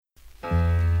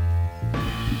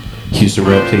Houston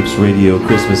Rap Tapes Radio,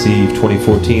 Christmas Eve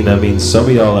 2014. That means some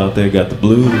of y'all out there got the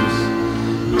blues.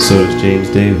 So does James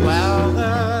Davis. Well,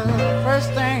 the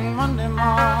first thing Monday morning,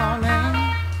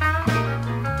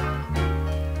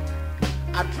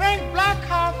 I drank black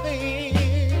coffee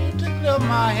to clear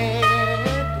my head.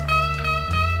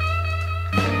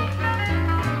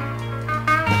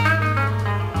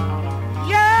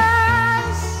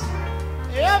 Yes,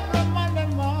 every Monday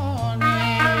morning,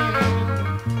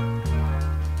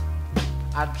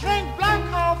 I drink black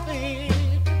coffee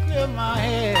to clear my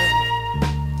head.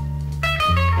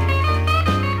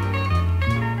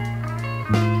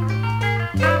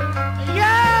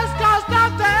 Yes, 'cause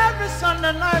after every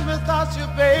Sunday night without you,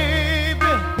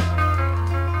 baby,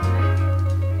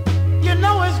 you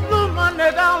know it's Blue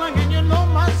Monday, darling, and you know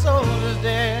my soul is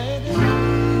dead.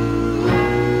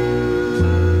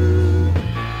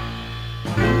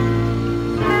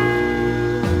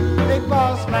 Big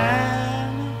boss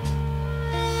man,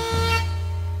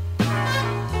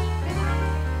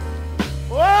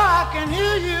 oh, I can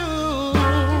hear you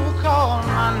call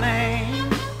my name.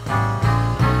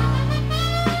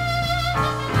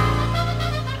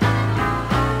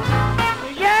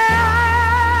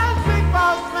 Yes, big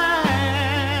boss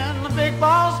man, big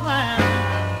boss man,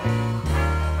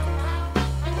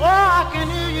 oh, I can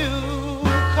hear you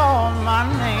call my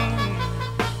name.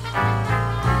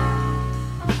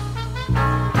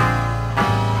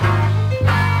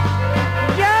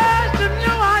 Yes, and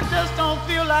you, I just don't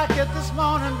feel like it this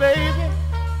morning, baby.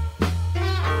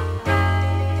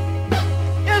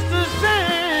 It's the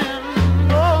sin,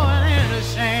 oh, and it's a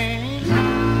shame.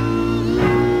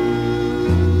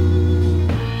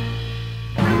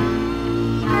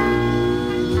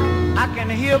 I can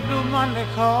hear Blue Monday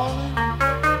calling,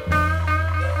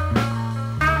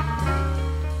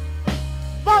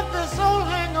 but this old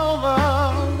hangover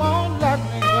won't let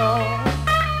me go.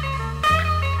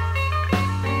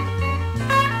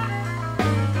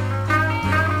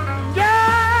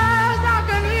 Yes, I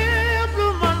can hear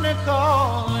Blue Monday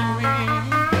calling me.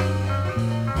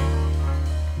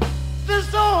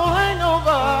 This old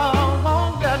hangover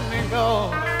won't let me go.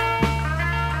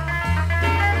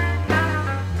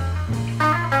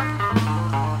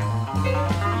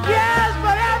 Yes,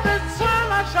 but every time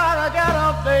I try to get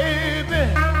up, baby,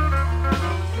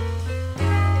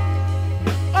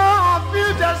 oh, I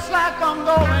feel just like I'm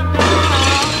going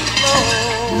down slow.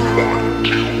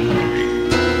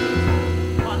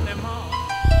 Monday morning.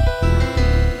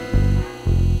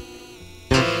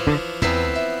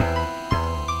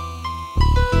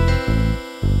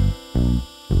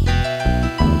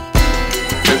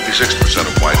 56%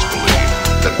 of whites believe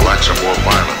that blacks are more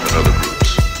violent than other groups.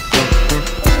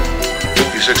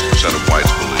 56% of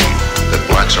whites believe that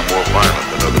blacks are more violent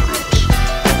than other groups.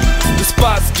 The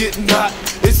spot's getting hot.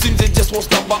 It seems they just won't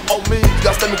stop by all means.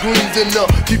 Got some greens in there,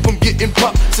 keep them getting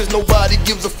popped. Since nobody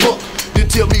gives a fuck, then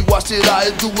tell me why should I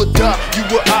do or die? You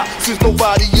or I, since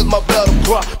nobody is my battle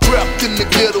cry. Trapped in the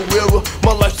ghetto era,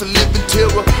 my life's a living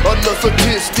terror. Another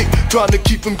statistic, trying to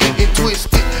keep them getting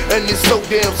twisted. And it's so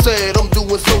damn sad, I'm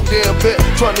doing so damn bad.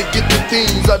 Trying to get the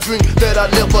things I dream that I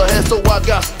never had. So I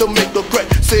got to make the crack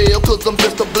sale, cause I'm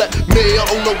just a black male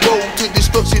on the road to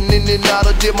destruction. In and out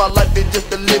of there, my life is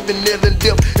just a living hell, and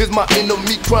death is my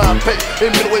enemy. Crime pay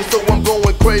in midway, so I'm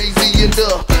going crazy. And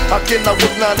I cannot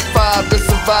work 9 to 5 and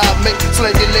survive, man.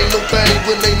 Slanging ain't no thing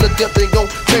when ain't no death ain't gon'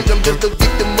 change. I'm just a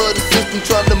victim of the system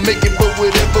trying to make it, but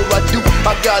whatever I do,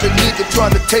 I got a nigga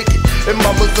trying to take it. And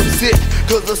mama's upset,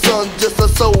 cause her son's just a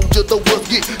soldier. The words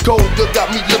get colder, got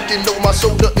me looking on my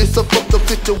shoulder. It's a fucked up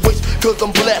situation, cause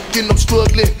I'm black and I'm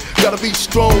struggling. Gotta be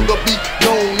strong or be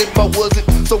known if I wasn't.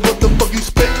 So what the fuck you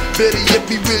expect? Better yet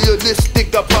be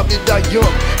realistic. I probably die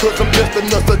young, cause I'm just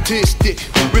another statistic.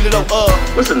 Really don't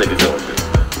What's the nigga doing?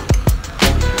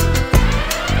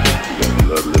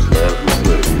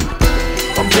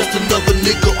 I'm just another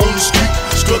nigga on the street,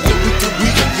 struggling with the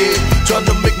weak, yeah, trying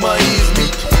to make my ends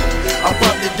meet. I'll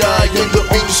probably die young up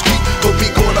in the street, but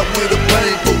be going out with a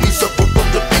bang, but we suffer from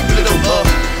the people that don't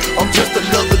I'm just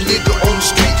another nigga on the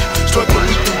street, struggling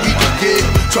with the weak, yeah,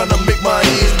 trying to make my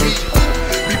ends meet.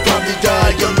 We probably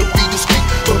die young up in the street,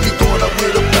 but we going out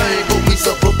with a bang, but we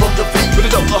suffer from the people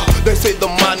that don't They say the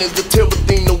mind is a terrible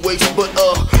thing to waste, but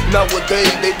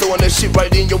nowadays they throwing that shit right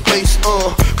in your face.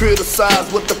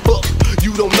 Criticize what the fuck,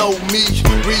 you don't know me.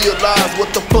 Realize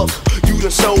what the fuck, you done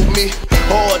showed me.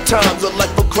 Hard times are like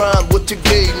a crime, what you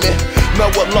gave me. Now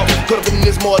I lost, caught up in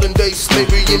this modern day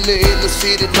slavery in the inner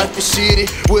city. Life is shitty,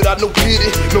 without no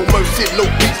pity, no mercy, no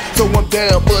peace. So I'm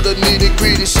down for the nitty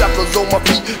gritty. Shackles on my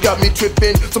feet got me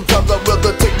tripping. Sometimes I'd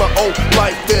rather take my own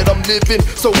life that I'm living.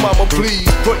 So mama please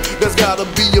pray, there's gotta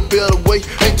be a better way.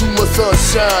 Ain't too much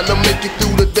sunshine to make it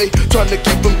through the day. Trying to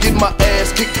keep from getting my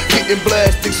ass kicked, getting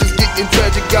blasted, just getting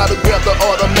tragic. Gotta grab the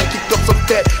automatic up some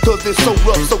fat, cause it's so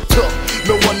rough, so tough.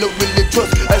 No one to really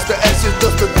trust, as the ashes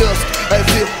dust to dust. As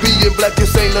if being black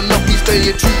just ain't enough, we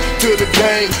staying true to the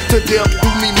game. To death do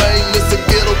me main, it's a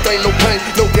ghetto thing, no pain,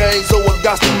 no gain. So I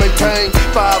got to maintain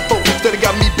 5-4 that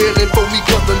got me bailing for me,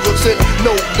 cause I'm just saying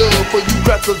no love for you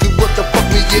rappers who what the fuck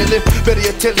me yelling. Better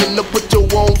yet telling to put your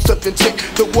own self in check.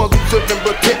 The ones who serve and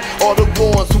protect are the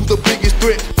ones who's the biggest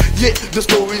threat. Yeah, the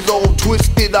story's all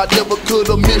twisted, I never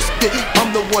could've missed it.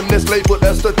 I'm the one that's labeled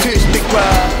as statistic,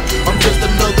 right? I'm just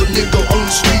another nigga on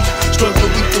the street, struggling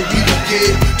with the weed,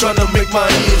 yeah, trying to make my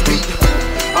ends meet.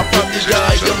 I probably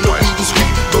die young to be the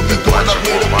street, but we going out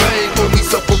with the pain when we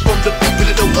suffer from the people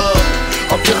that don't love.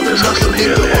 I'm just another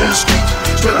nigga on the street,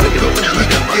 struggling with the weed,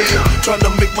 yeah, trying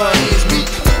to make my ends meet.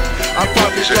 I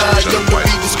probably die young to be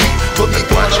the street, but we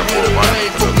going out with the pain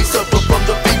when we suffer from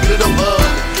the people that don't love.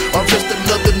 I'm just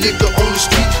another nigga on the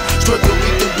street, struggling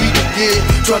with the weed, yeah,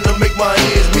 trying to make my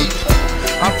ends meet.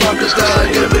 I probably die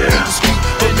young to be the street,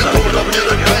 but we going out with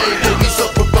the pain when we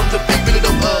suffer from the people that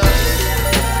don't love.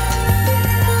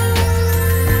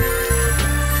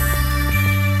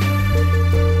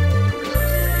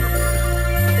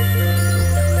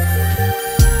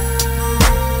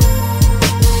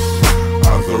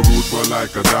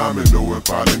 Like a domino and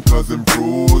falling cousin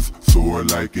bruise. Soar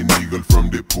like an eagle from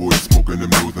the pole, smoking them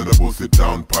nose and I bust it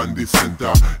down pon the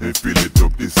center and fill it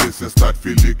up the cess and start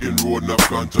feel licking road enough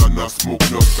ganja, enough smoke,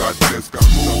 enough God bless, got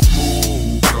smoke.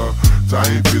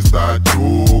 Time to start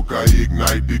joke, I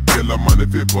ignite the killer man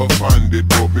if it puff on the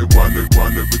dope. Me wonder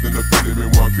within the feeling me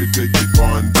want to take it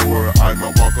on door.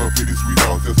 I'ma walk up to the sweet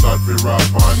house and start to rap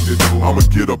on the door. I'ma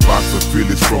get a box of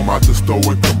Phillies from out the store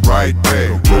and come right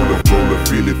back. Roll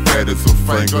feel it fat as a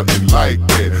finger and like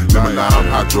that. Lemon lime,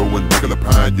 hydro and regular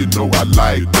pine, you know I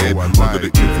like that. Under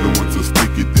the influence of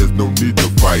sticky, there's no need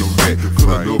to fight back. Cause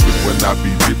I love it when I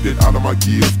be lifted out of my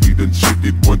gears, speed and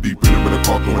shifted. One deep in the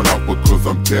car going out because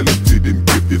I'm talented and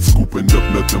gifted. Scooping up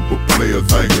nothing but players,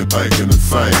 thinking the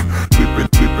same. Flipping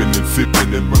and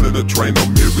sipping and running a train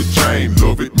on Mary Jane.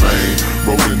 Love it, man.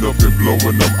 Rolling up and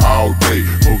blowing them all day.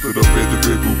 Posted up at the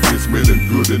red roof and smelling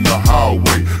good in the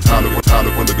hallway. Tyler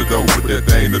under the door, but that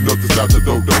ain't enough to stop the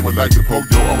dodo. And like the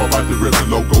Poyo, I'm about to rip the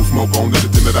logo. Smoke on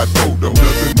anything that I go though.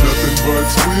 Nothing but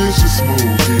swish and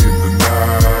smoke in the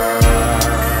night.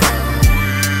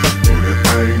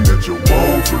 Anything that you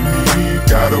want from me,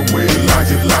 gotta wait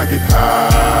like it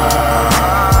high.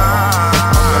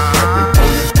 I'm not capping on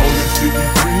this sticky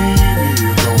green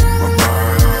is on my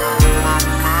mind.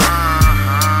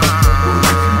 Well,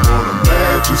 if you wanna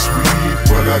match your sweet,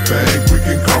 but I think we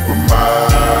can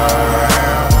compromise.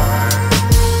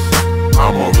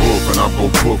 I'm a hoof and I'm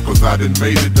gon' puff cause I done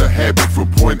made it a habit. From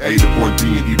point A to point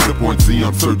B and even to point C,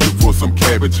 I'm searching for some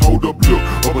cabbage. Hold up, look,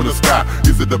 up in the sky.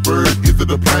 Is it a bird? Is it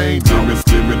a plane? Dim and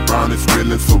slim and brown and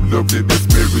smelling so lovely, that's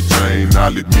Mary Jane.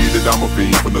 I'll admit that I'm a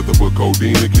fiend for nothing but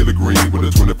codeine and killer green. With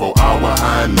a 24-hour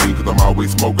high and lean, cause I'm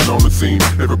always smoking on the scene.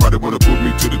 Everybody wanna put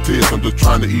me to the test, I'm just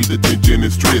trying to eat the tension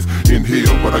and stress.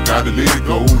 Inhale, but I gotta let it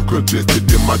go, congested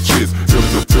in my chest.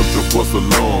 Tempter bust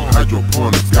along,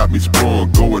 hydroponics got me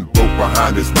sprung. Going broke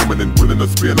behind this woman and willing to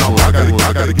spin on. I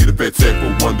gotta get a fat sack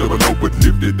for $1 but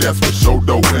lifted, that's for show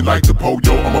though. And like the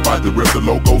Poyo, I'm about to rip the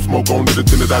logo. Smoke on it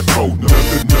until it I told.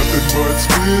 Nothing but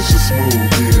swish and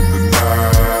smoke in the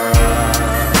night.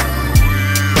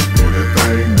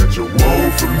 Anything that you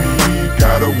want from me,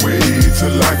 gotta wait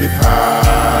till I get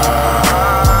high.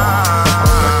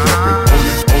 I'm not capping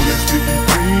on this sticky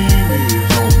green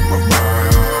is on my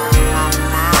mind.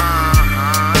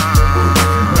 Well, if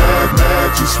you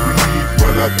mad, you sweet,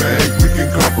 but I think we can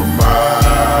compromise.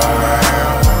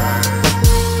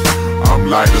 I'm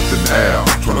lighter than air,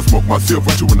 tryna smoke myself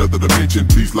into another dimension.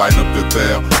 Please light up the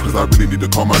there, cause I really need to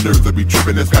calm my nerves. I be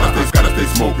tripping, that's gotta stay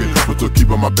smoking. But to keep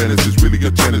on my balance is really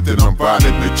a challenge and I'm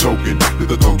violently choking.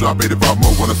 Did the dope drop 85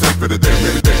 more, wanna say for the day.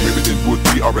 Maybe then would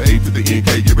be RA to the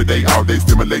NK every day, all day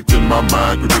stimulating my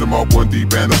mind. Grip them all one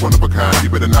deep and a one of a kind.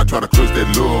 You better not try to crush that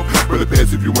love. Really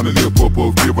pass if you wanna live,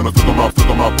 puff, give when I took on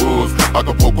my buzz.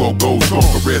 Acapulco goes, so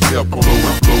a red hell, blow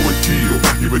and kill.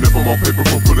 Even if I'm on paper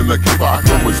for pulling that kipper, I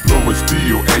know it's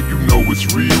steel, and you know it's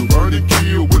real. Burn and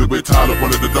kill with a red tile up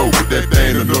under the door. But that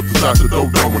ain't enough to stop the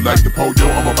dodo. And like the Poyo,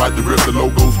 I'm about to rip the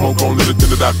logo. Smoke on it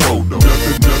until I told them.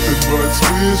 Nothing but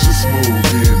swish and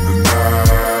smoke in the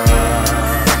night.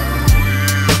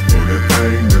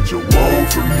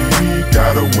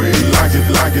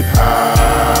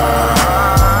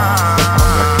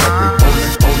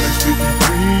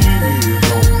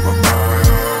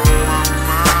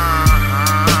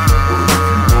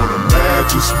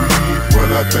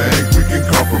 I think we can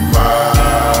compromise.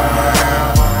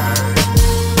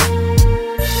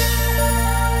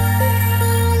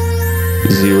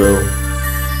 Zero.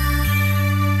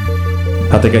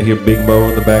 I think I hear Big Mo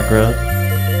in the background.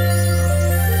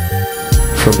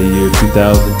 From the year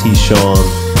 2000, T-Sean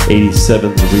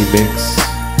 87's remix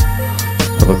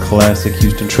of a classic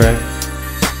Houston track.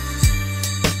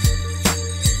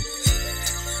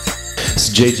 It's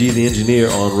JG the Engineer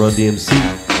on Run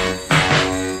DMC.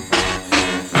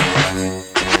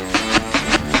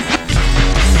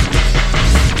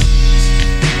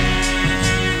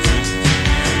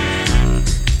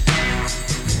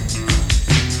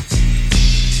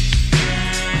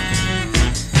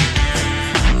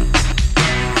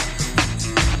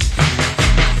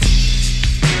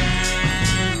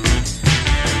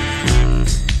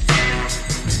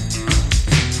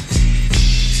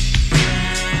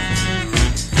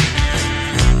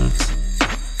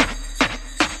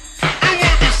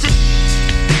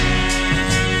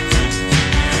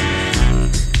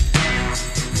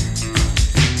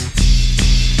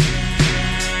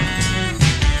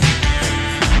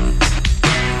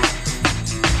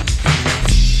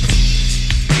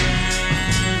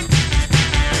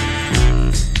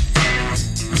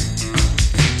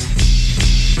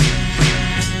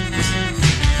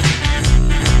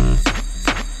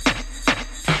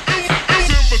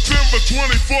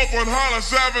 On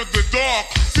Hollis Ave at the dark,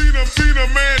 seen a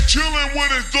man chillin'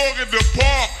 with his dog at the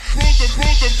park.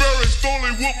 Frozen very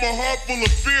slowly with my heart full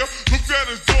of fear. Looked at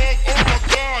his dog, oh my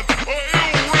God, a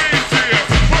ill reindeer.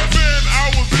 But then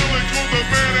I was ill cause the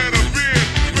man had a beard.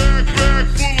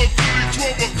 Bag full of goodies,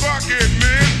 12 o'clock at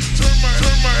man.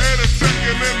 Turned my head a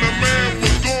second and the man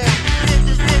was gone.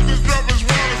 Left his driver's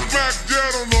wallet smack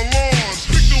dead on the lawn.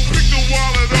 Picked the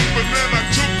wallet up and then I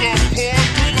took a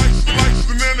pause.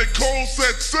 And then it cold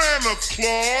said Santa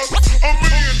Claus. $1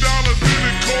 million in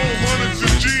it, cold hundreds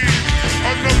of G's.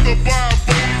 Enough to buy a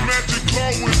phone magic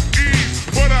car with ease.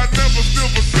 But I never steal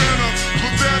for Santa,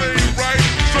 cause that ain't right.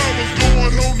 So I was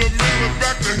going home to mail it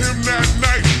back to him that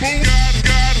night. Boom,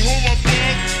 got home a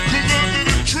bug, cause under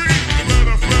the tree,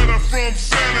 letter from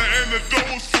Santa and the door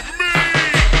was for me.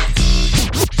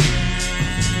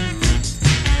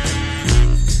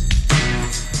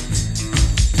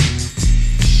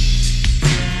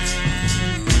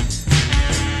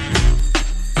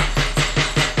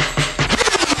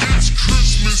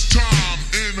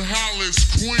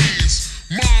 Queens,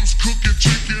 mom's cooking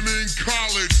chicken and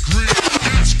collard greens.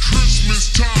 It's Christmas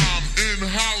time in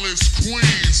Hollis,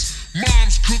 Queens.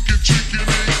 Mom's cooking chicken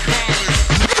and collard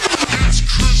greens. It's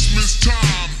Christmas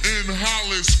time in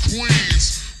Hollis,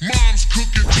 Queens. Mom's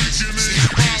cooking chicken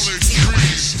and collard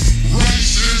greens.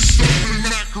 Rice and stuffing,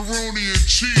 macaroni and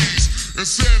cheese. And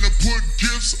Santa put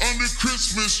gifts under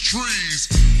Christmas trees.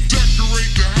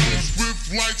 Decorate the house with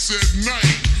lights at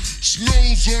night.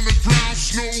 Snow's on the ground,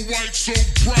 Snow White so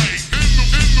bright. In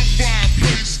the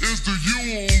fireplace is the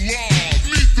Yule log.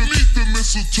 Neath the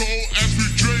mistletoe as we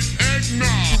drink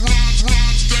eggnog. The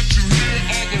rhymes that you hear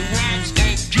are the rhymes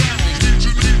of carols. Each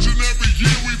and every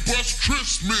year we bust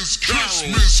Christmas carols.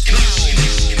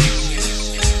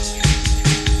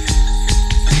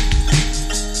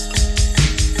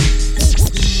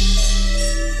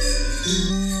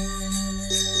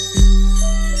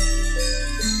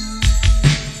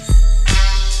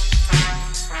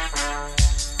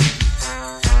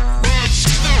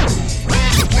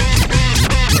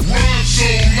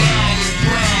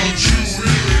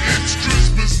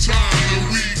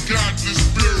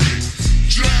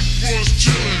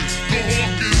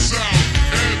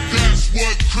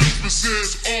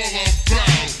 Is all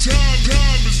about.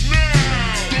 Time is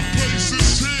now. The place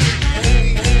is here.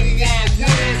 Whole wide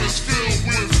world is filled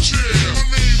with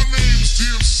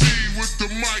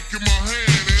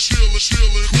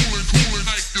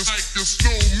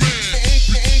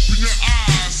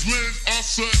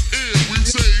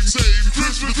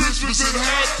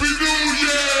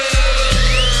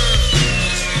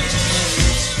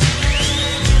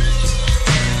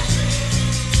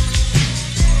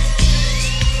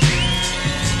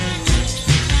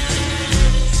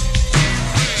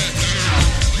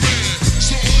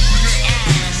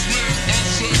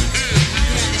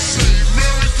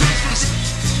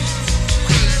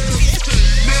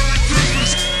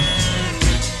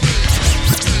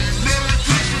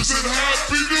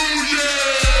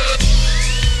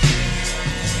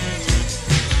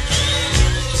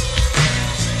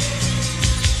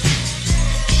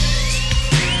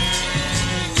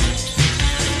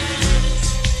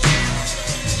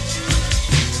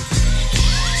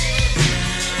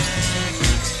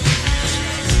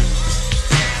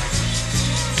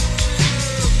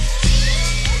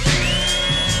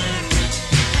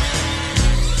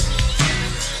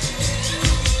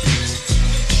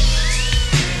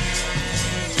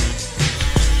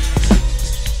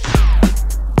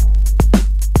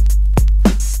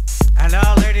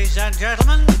and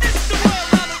gentlemen, it's the world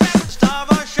of the Rapid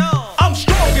Starver Show. I'm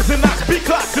strong as an ox,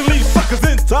 B-clocks and leave suckers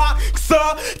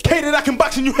intoxicated. I can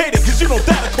box and you hate it, cause you know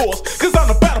that of course. Cause I'm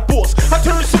the battle boss. I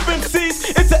turn some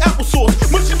MCs into applesauce.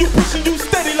 Mushing you, pushing you,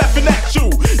 steady laughing at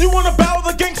you. You wanna battle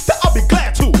the gangster? I'll be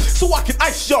glad to. So I can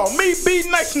ice y'all, me be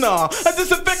nice now. I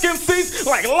disinfect MCs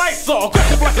like Lysol.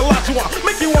 Aggressive like a Olajuwon,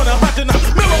 make you wanna hunt it now.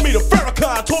 Millimeter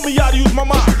Farrakhan told me how to use my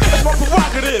mind. That's my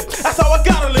prerogative, that's how I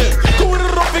gotta live. Go with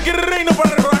it or figure it ain't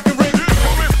nobody that I can ring.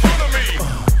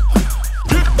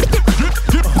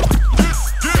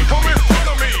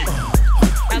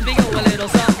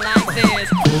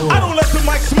 I don't let the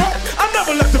mic smoke, I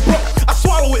never let it broke. I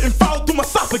swallow it and follow through my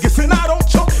esophagus and I don't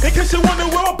choke. In case you wonder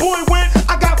where my boy went,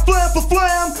 I got flam for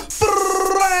flam,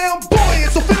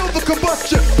 flamboyant, so feel the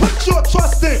combustion. Put your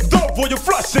trust in, don't for your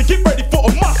flushing. Get ready for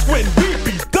a must win, we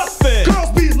be dustin'.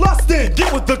 Girls be lustin',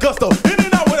 get with the gusto, in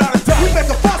and out without a doubt. We make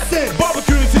a fussin',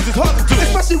 barbecue is hard to do.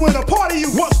 Especially when a party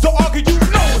you wants to argue, you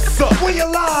know what's up. When you're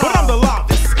live, but I'm the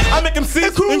loudest. I make them see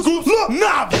in groups look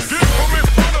novice.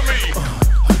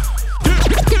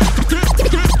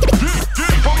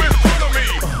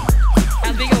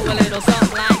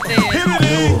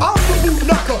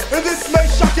 And this may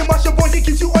shock you, my boy, he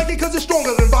keeps you wanking cause it's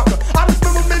stronger than vodka. I just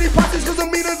remember many parties cause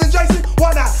I'm meaner than Jason.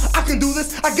 Why not? I can do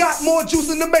this, I got more juice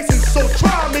than the Mason. So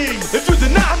try me, if you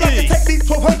deny me. I got the technique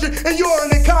 1200 and you're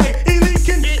an Akai. Elite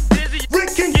can get busy,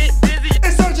 Rick can get busy,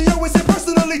 and Sergio is here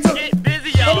personally to get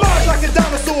busy, yo. I'm large like a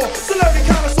dinosaur, celebrity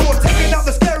connoisseur, taking out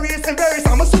the scariest and various.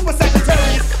 I'm a super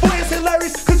Sagittarius. Boy, it's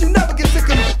hilarious cause you never get sick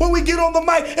of me. When we get on the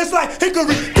mic, it's like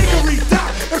hickory, dickory,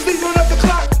 dock. And sleep on up the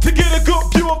clock to get a good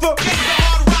view of the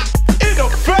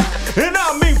effect, and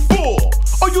I mean full.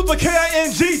 Oh, you the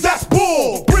K-I-N-G, that's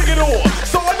bull. Bring it on,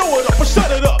 so I know it up, but shut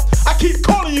it up. I keep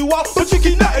calling you out, but you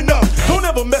keep nutting up. Don't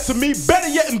ever mess with me, better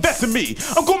yet invest in me.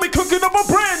 I'm gonna be cooking up a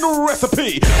brand new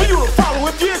recipe for you to follow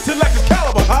if your intellect is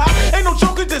caliber high. Ain't no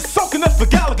joking, just soaking up for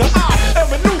Gallagher. I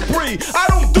am a new breed, I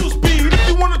don't do speed. If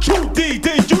you want a true D,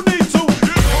 then you need to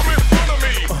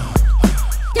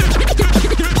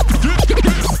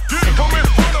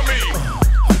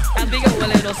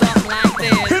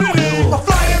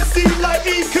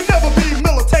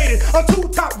I'm too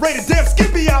top rated, damn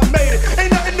Skippy outmade it.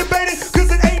 Ain't nothing debated, cause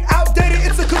it ain't outdated.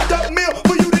 It's a cooked up meal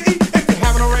for you to eat. If you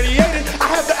haven't already ate it, I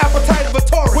have the appetite of a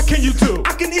Taurus. What can you do?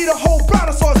 I can eat a whole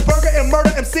brontosaurus burger and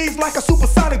murder MCs like a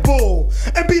supersonic bull.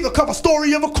 And be the cover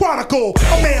story of a chronicle.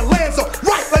 A man lands up,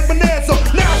 right like Bonanza.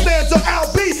 Now stands up,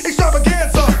 LB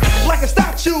extravaganza. Like a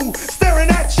statue, staring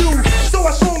at you. So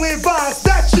I strongly advise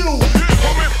that you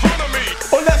come in front of me.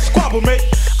 Or let's squabble, mate.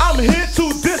 I'm here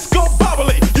to disco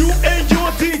bobbly. You and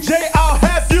your DJ, I'll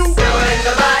have you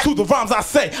to the rhymes I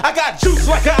say. I got juice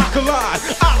like an alkaline.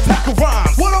 I'll tackle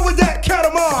rhymes. What up with that cat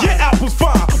of mine? Yeah, apple's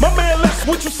fine. My man Les,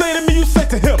 what you say to me, you say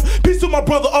to him. Peace to my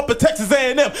brother up in Texas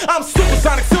A&M. I'm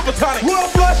supersonic, silver tonic, royal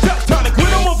blood, chef tonic. When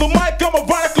I'm on the mic, I'm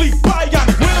ironically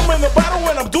bionic. When I'm in the battle,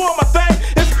 when I'm doing my thing,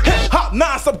 it's hip hop,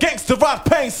 non-stop gangster rock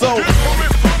pain. So come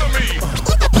in front of me.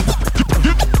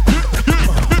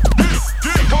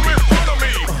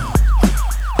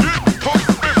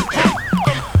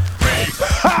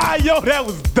 Yo, that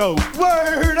was dope.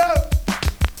 Word up.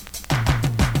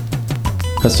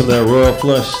 That's from that Royal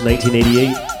Flush,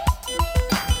 1988.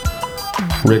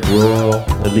 Rick Royal,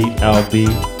 Elite Al B.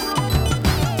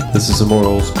 This is some more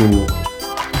old school.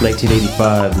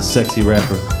 1985, the sexy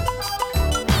rapper.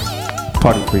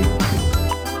 Party Freak.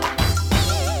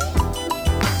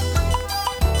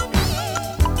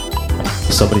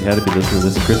 Somebody had to be listening to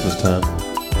this at Christmas time.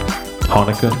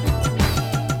 Hanukkah.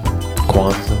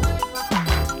 Kwanzaa.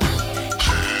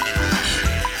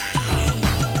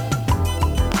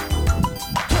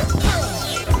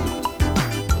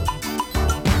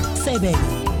 Say, baby,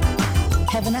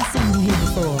 haven't I seen you here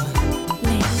before?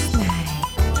 Last night,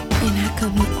 and I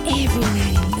come here every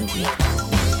night in the week.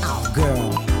 Oh, girl,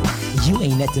 you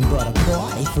ain't nothing but a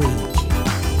party freak.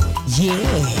 Yeah.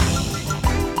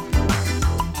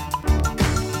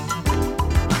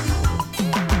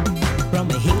 From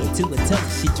her head to her toe,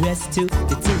 she dressed to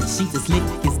the T. She's as slick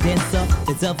as dancer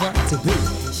that's ever to be.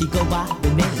 She go by the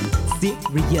name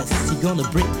Serious. She gonna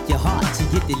break your heart, she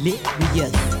get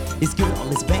delirious. This girl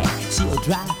is bad, she'll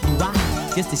drive you wild.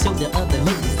 Just to show the other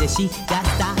ladies that she got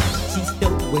style. She's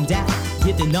throwing down,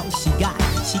 giving all she got.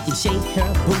 She can shake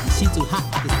her booty, she's too hot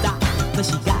to stop. But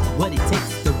she got what it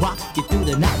takes to rock you through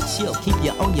the night. She'll keep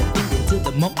you on your feet until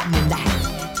the morning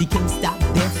light. She can't stop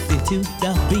dancing to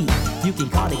the beat. You can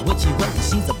call it what you want,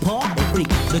 she's a party freak.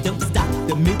 But don't stop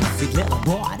the music, let her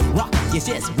body rock. Yes,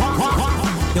 just rock, rock.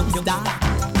 Don't stop,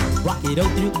 rock it all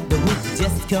through the week.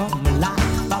 Just come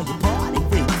alive, all your party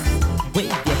freaks.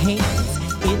 Wave your hands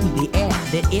in the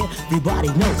that everybody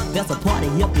know. There's a party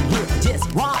up in here.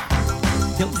 Just rock,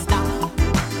 don't stop.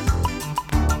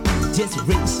 Just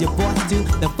raise your voice to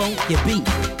the funky beat.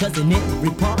 Cause in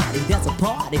every party there's a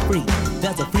party free.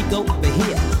 There's a freak over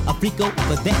here, a freak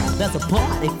over there. There's a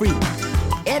party free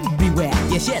everywhere.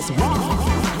 Yes, yes, rock.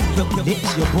 Don't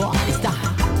let your body stop.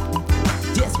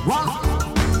 Just rock.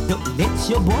 Don't let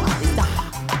your body stop.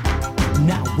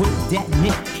 Now work that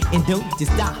neck and don't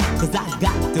just stop. Cause I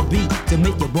got the beat to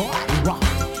make your body rock.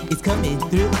 It's coming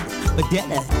through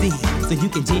fidelity, so you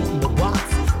can jam the box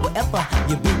wherever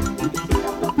you be.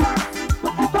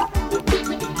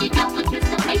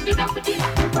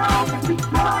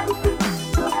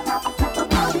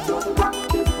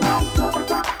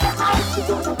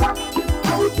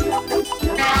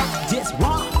 Just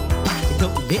rock,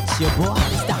 don't let your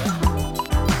body stop.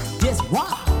 Just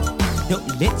rock, don't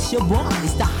let your body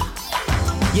stop.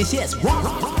 Yes, yes, rock.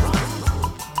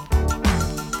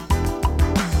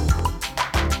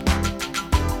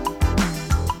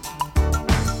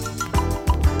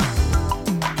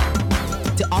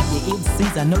 To all your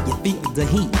MCs, I know you feel the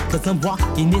heat. Cause I'm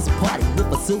rocking this party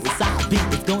with a suicide beat.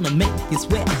 It's gonna make you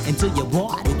sweat until your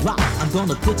body drop. I'm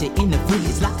gonna put you in the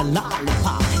freeze like a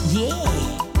lollipop. Yeah,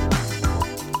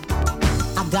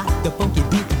 I got the funky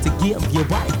beat to give your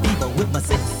body fever. With my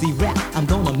sexy rap, I'm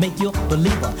gonna make you a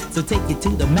believer. So take it to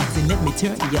the max and let me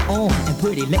turn you on. And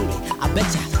pretty lady, I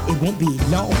bet ya it won't be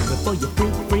long before you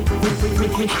free.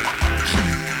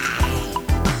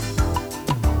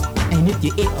 And if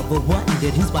you ever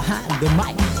wondered who's behind the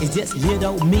mic, it's just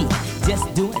little me,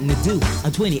 just doing the do.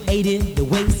 I'm 28 in the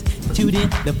waist, cute in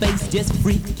the face, just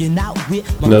freaking out with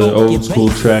my Another old school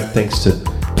track thanks to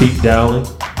Pete Dowling,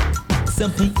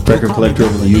 record collector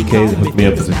over in the UK that hooked me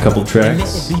up with a couple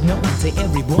tracks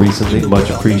recently. Much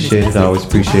appreciated. I always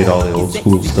appreciate all the old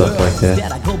school stuff like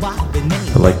that.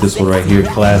 I like this one right here,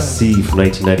 Class C from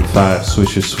 1995,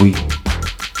 Swisher Sweet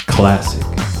classic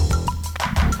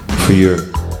for your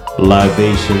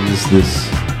libations this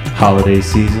holiday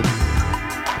season,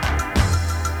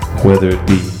 whether it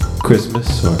be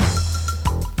Christmas or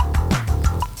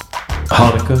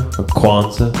Hanukkah or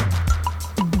Kwanzaa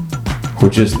or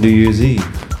just New Year's Eve.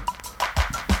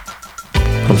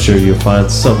 I'm sure you'll find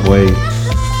some way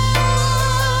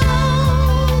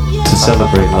to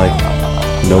celebrate like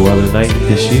no other night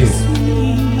this year.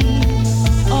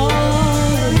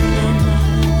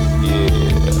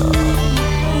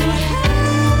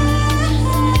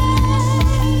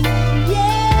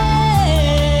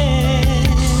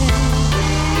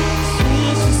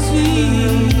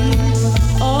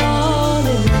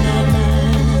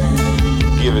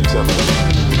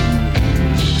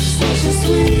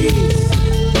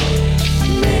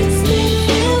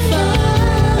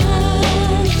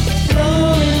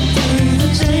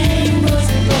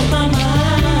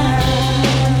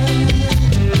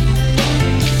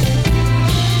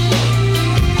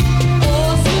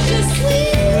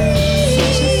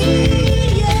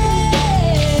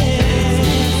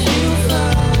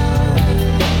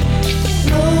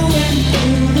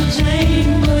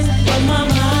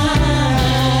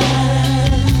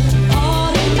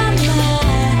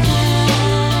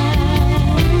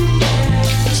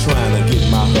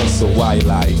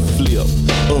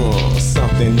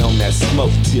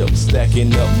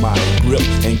 Stacking up my grip,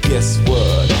 and guess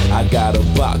what? I got a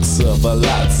box of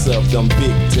lots of them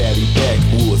Big Daddy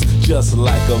backwoods, just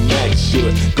like a Mac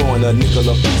should. Going a nickel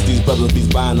a piece, these brothers be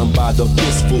buying them by the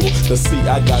fistful. To see,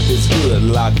 I got this hood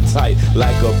locked tight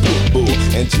like a pit bull,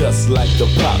 and just like the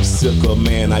popsicle,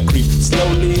 man, I creep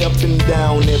slowly up and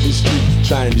down every street,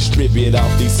 trying to distribute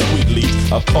off these sweet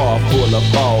leaves. A car full of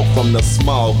fog from the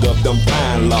smog of them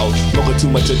pine logs. Smoking too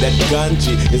much of that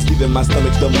gunji, it's giving my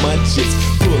stomach the munchies.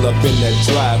 Pull up in that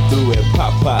drive-thru at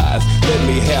Popeyes. Let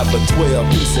me have a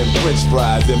 12-piece and french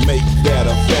fries and make that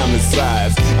a family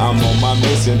size. I'm on my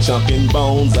mission, chunking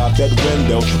bones out that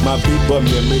window. My people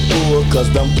memory full, cause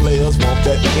them players want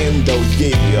that endo,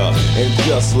 yeah. And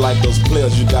just like those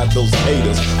players, you got those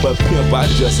haters. But pimp, I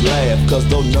just laugh, cause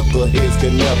those knuckleheads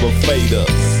can never fade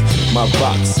us. My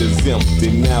box is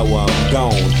empty, now I'm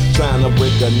gone. Trying to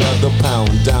break another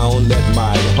pound down at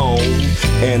my home.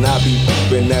 And I be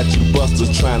peeping at you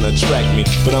busters trying to track me.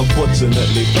 But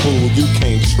unfortunately, fool, you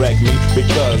can't track me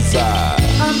because I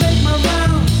make my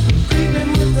rounds,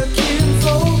 creeping with the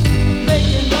kinfolk,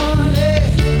 making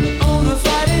money on a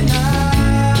Friday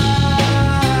night.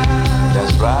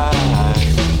 That's right.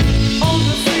 On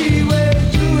the freeway,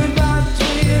 doing about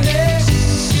 20 in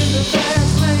the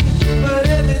fast lane, but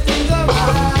everything's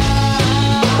alright.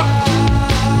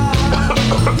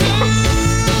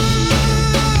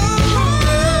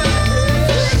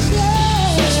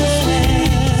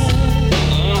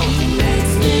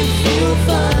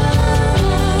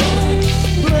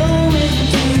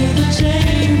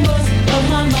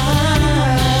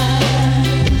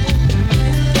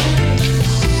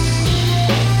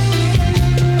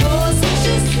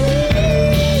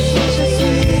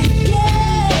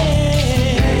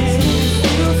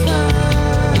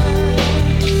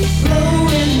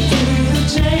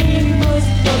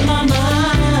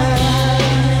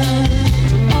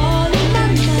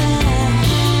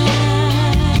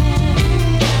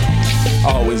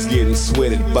 getting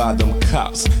sweated by them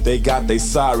cops. They got their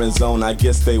sirens on, I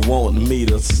guess they want me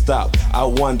to stop. I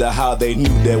wonder how they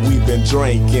knew that we've been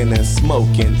drinking and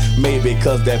smoking. Maybe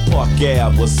cause that Park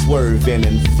Ave was swerving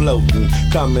and floating.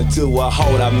 Coming to a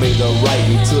halt, I made a right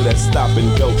into that stop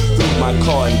and go. Threw my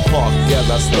car and parked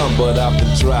as I stumbled out the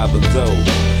driver's door.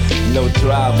 No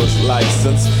driver's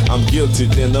license, I'm guilty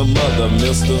than a mother,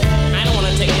 mister. I don't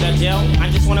wanna take you to jail, I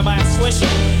just wanna buy a Swisher.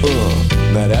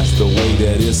 Now that's the way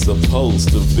that it's supposed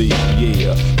to be,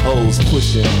 yeah. Hoes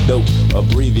pushing dope,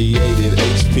 abbreviated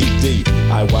HPD.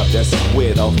 I wipe that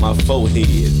sweat off my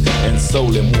forehead and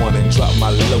solely morning drop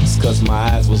my looks cause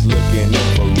my eyes was looking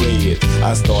infrared.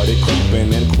 I started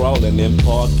creeping and crawling in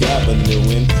Park Avenue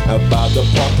and about the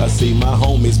park I see my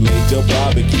homies major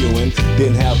barbecuing.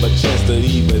 Didn't have a chance to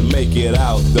even make it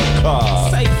out the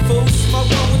car. Say fool, smoke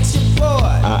on with your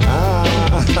boy.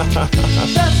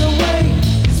 That's the way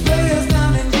it's players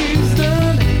down in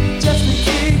Houston. Just be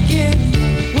kicking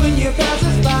when you pass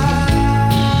us by.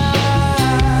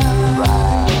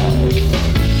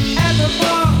 At the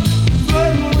bar,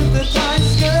 flirting with the tight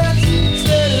skirts,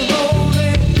 steady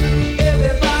rolling,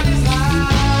 everybody's high.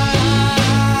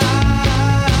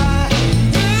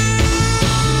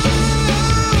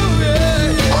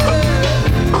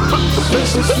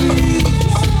 Special sweet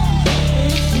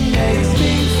makes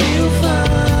me feel fine,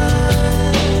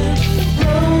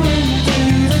 going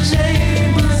through the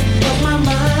chambers of my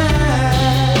mind.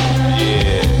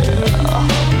 Yeah.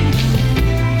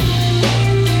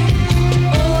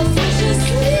 Oh, special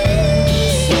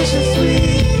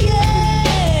sweet,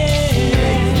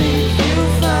 makes me feel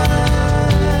fine,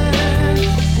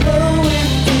 going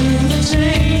through the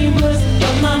chambers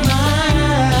of my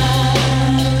mind.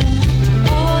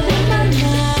 All in my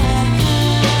mind.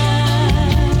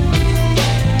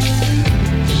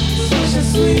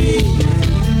 Sweet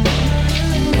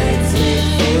makes me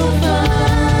feel fine,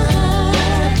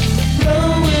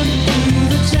 blowing through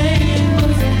the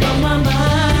chambers of my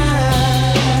mind.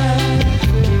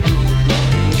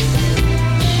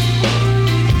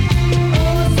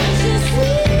 Oh, such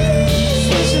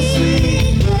a sweet,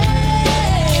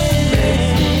 makes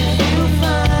me feel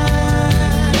fine,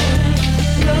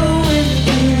 blowing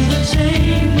through the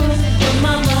chambers of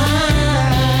my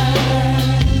mind.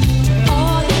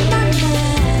 All in my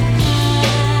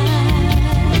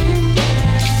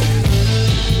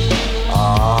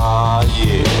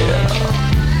Yeah.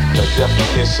 The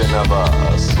definition of a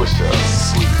swisher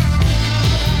sweet.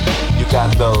 You got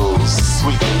those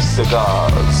sweet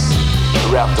cigars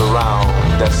wrapped around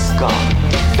that skunk,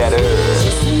 that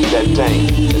herb, that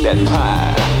dank, that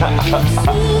pine,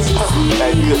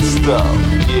 that good stuff,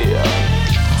 yeah.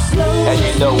 And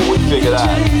you know what we figured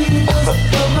out? For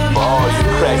all you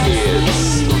crackheads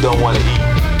who don't want to eat,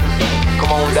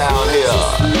 come on down here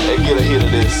and get a hit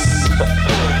of this.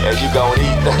 And you gon'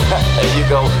 eat, and you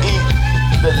gon' eat,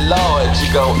 the Lord, you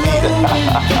gon' eat.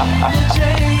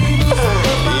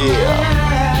 Yeah,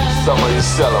 some of you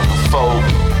sell them for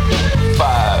 4,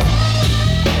 5,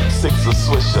 6 a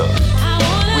swisher.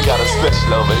 We got a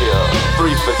special over here,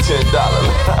 3 for $10.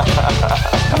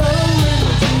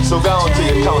 So go on to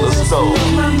your corner store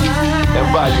and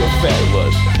buy you a fat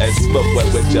one and smoke one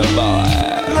with your boy.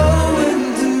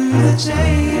 Blowing through the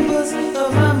chambers of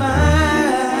my mind.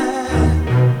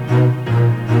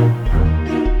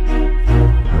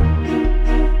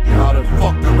 Y'all done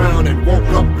fucked around and woke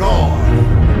up gone.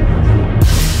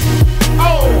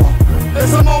 Oh,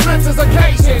 it's a momentous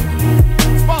occasion.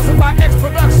 Sponsored by X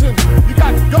Production. You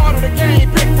got the guard of the game,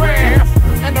 Big Red,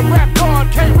 and the rap guard,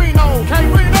 K-Reno.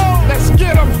 Let's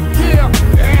get him, yeah.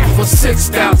 For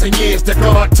 6,000 years, the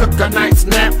guard took a nice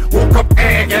nap. Woke up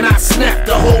egg and I snapped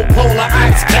the whole polar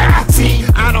ice cap. See,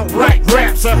 I don't write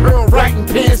raps, I hurl writing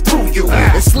pens through you.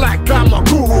 It's like I'm a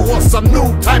guru or some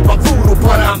new type of voodoo,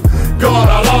 but I'm God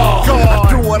Allah. I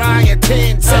do what I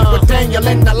intend. Set with Daniel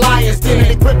and the lions, then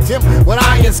equipped him with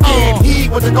iron skin. He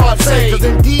what the God say, cause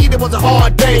indeed it was a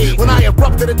hard day when I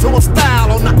erupted into a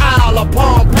style on the Isle of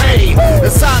Pompeii.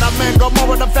 Inside of man,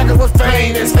 Gomorrah, the faggot was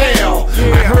vain as hell.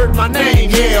 I heard my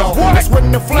name yell, that's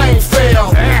when the flames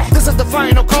fell. This is the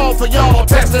final call for y'all,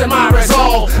 testing my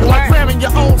resolve. Like ramming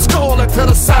your own skull into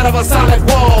the side of a solid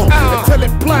wall. Until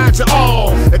it blinds you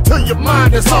all, until your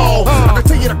mind is all. I can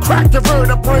tell you to crack your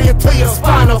vertebrae until your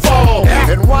spinal fall.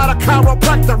 And while the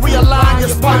chiropractor realign your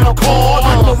spinal cord,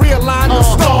 I'ma realign your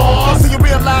stars so you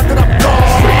realize that I'm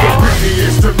gone. It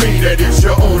is to me that it's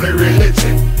your only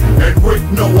religion, and with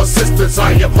no assistance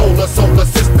I uphold a solar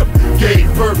system.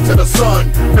 Gave birth to the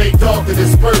sun, made dog to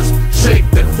disperse,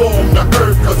 shaped and formed the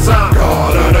earth, cause I'm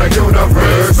God of the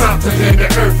universe. Mountains in the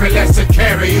earth and lets it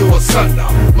carry you asunder.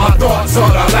 My thoughts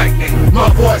are the lightning, my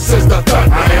voice is the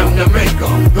thunder. I am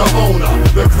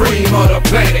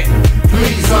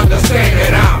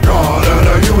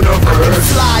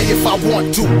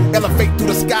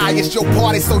your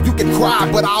party so you can cry,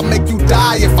 but I'll make you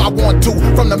die if I want to.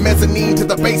 From the mezzanine to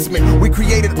the basement, we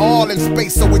created all in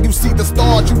space. So when you see the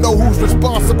stars, you know who's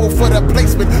responsible for their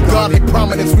placement. Godly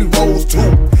prominence we rose to.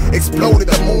 Exploded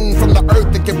the moon from the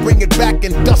earth and can bring it back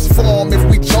in dust form if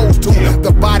we chose to.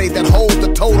 The body that holds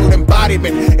the total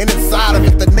embodiment, and inside of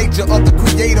it the nature of the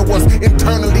creator was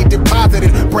internally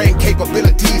deposited. Brain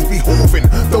capabilities behooving,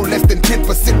 though less than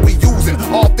 10% we using.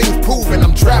 All things proven,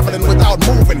 I'm traveling without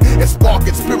moving and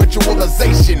sparking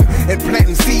spiritualization and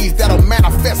planting seeds that'll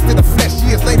manifest in the flesh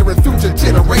years later in future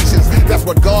generations. That's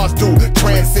what gods do,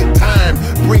 transcend time,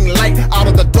 bring light out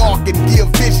of the dark and give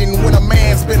vision when a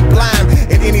man's been blind.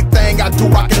 And anything I do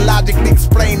I can logically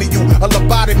explain to you. A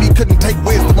lobotomy couldn't take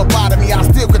wisdom about me. I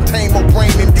still contain more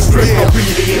brain than you. Strict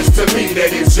obedience to me,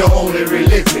 that is your only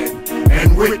religion.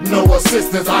 And with no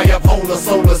assistance, I uphold the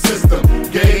solar system.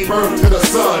 Gave birth to the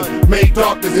sun, made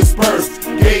darkness dispersed.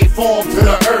 Gave form to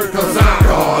the earth, cause I'm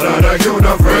God of the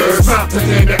universe. Mountains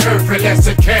in the earth and lets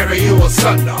it carry you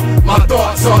asunder. My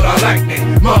thoughts are the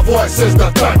lightning, my voice is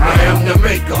the thunder. I am the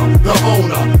maker, the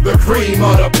owner, the cream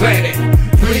of the planet.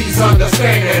 Please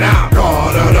understand that I'm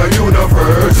God of the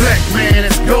universe. Black man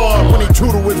is God when he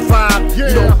true to his vibe.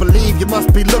 You don't believe, you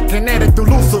must be looking at it through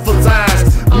Lucifer's eyes.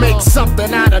 Make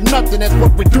something out of nothing, that's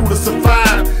what we do to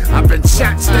survive. I've been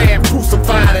shot, stabbed,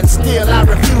 crucified, and still I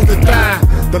refuse to die.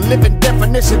 The living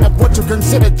definition of what you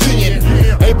consider G'ing.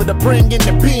 Able to bring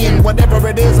into being whatever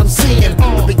it is I'm seeing.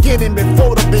 The beginning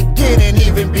before the beginning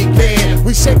even began.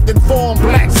 We shaped and formed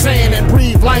black sand and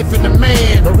breathe life into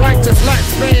man. The righteous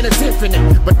lifespan is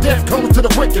infinite, but death comes to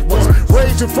the wicked ones.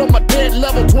 Raise you from a dead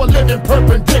level to a living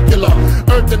perpendicular.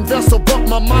 Earthen vessel, but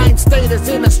my mind state is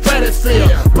in the stratosphere.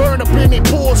 Burn up any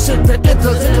bullshit that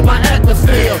enters into my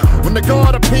atmosphere. When the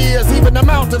God appears, even the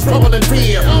mountains tremble in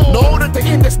fear. Know that the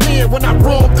end is near when I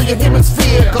roam through your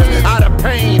hemisphere. Cause out of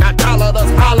pain,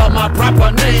 idolaters holler my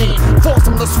proper name. Force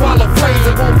them to swallow flames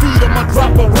and won't feed them a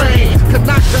drop of rain.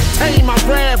 Cannot contain my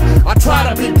wrath, I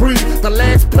try to be brief. The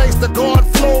last place the God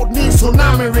flowed needs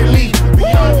tsunami relief.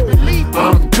 Beyond belief,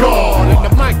 I'm God,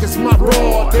 and the mic is my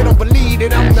rod. They don't believe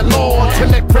that I'm the Lord till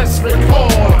they press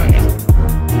record.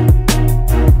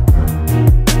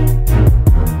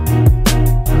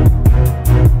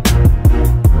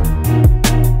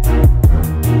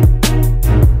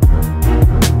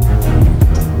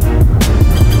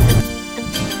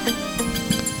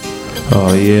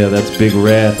 Oh yeah, that's Big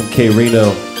Wrath and K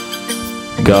Reno,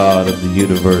 God of the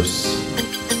Universe.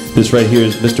 This right here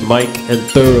is Mr. Mike and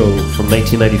Thorough from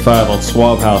 1995 on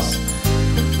Swab House.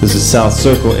 This is South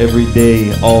Circle every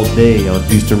day, all day on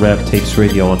Houston Rap Tapes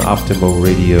Radio on Optimo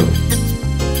Radio.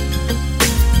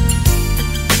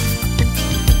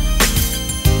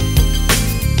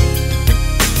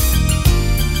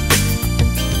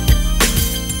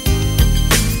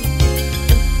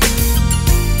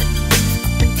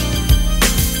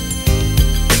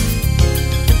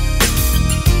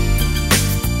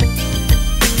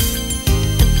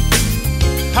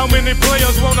 How many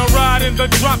players wanna ride in the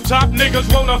drop top?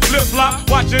 Niggas wanna flip flop.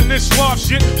 Watching this suave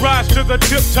shit rise to the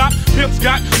tip top. Pimps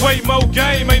got way more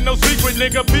game. Ain't no secret,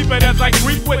 nigga. Peep it as I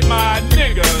creep with my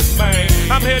niggas, man.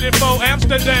 I'm headed for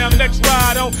Amsterdam. Next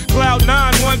ride on Cloud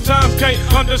 9. One times can't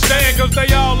understand, cause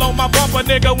they all on my bumper.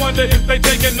 Nigga wonder if they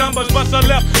taking numbers. Bust a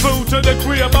left food to the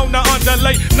crib on the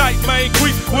underlay. Night main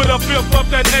creep with a fifth of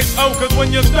that XO. Cause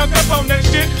when you're stuck up on that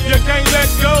shit, you can't let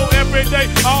go. Every day,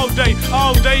 all day,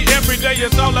 every day.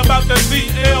 It's all about the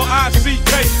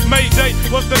C-L-I-C-K. Mayday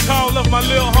was the call of my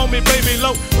little homie Baby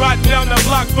Low. Riding down the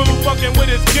block, fool, fucking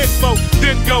with his kinfolk.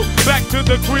 Then go back to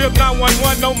the crib,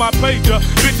 911 on my pager.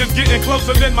 Bitches getting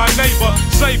closer than my neighbor.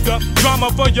 Saved up drama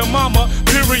for your mama,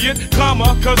 period,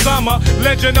 comma, cause I'm a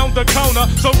legend on the corner.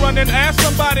 So run and ask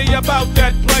somebody about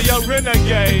that player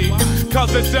renegade.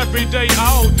 Cause it's every day,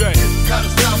 all day. Got a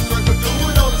South Circle, do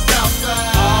it on the south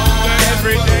side. All day,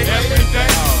 every day, every day.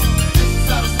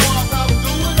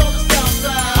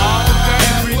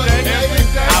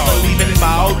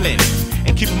 Ballin'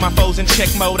 and keeping my foes in check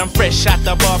mode. I'm fresh out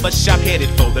the barber shop, headed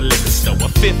for the liquor store. A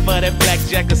fifth for that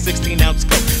blackjack, a 16-ounce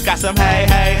coke. Got some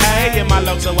hey in my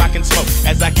low so I can smoke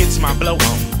as I gets my blow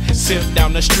on. Sip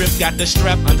down the strip, got the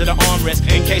strap under the armrest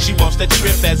in case she wants to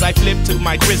trip as I flip to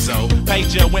my Rizzo.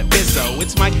 Pager went bizzo.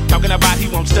 It's Mike talking about he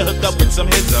wants to hook up with some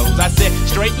hizzos. I said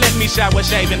straight let me shower,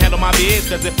 shave and handle my biz,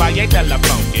 cause if I ain't hella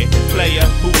funky player,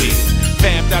 who is?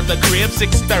 Vamped out the crib,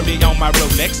 6:30 on my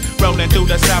Rolex. Rolling through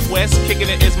the Southwest, kicking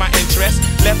it is my interest.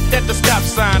 Left at the stop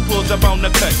sign, pulls up on the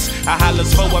cuts. I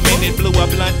hollers for a minute, blew a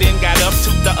blunt, then got up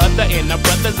to the other end. The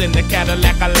brothers in the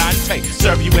Cadillac Alante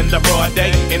serve you in the broad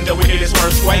day, in the wickedest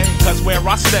worst way. Cause where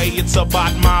I stay, it's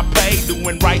about my pay.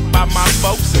 Doing right by my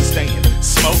folks and staying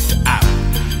smoked out.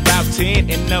 About 10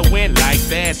 in the wind like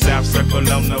that. South Circle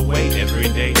on the way, every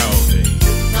day, all day.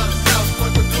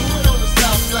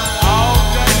 All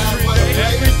day,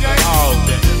 every day, all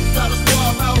day.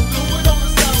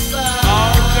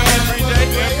 All day, every day,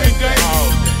 every day, all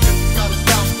day.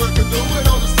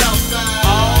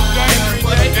 All day, every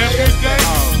day, every day,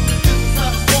 all day.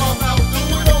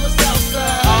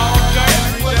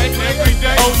 Every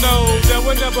day. Oh no, there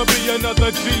will never be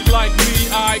another G like me.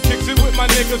 I kicks it with my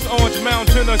niggas, Orange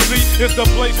Mountain, Tennessee. It's the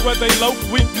place where they low,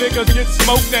 weak niggas get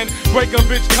smoked and break a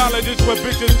bitch collar. This where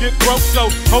bitches get broke. So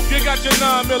hope you got your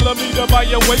 9mm by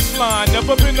your waistline.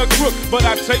 Never been a crook, but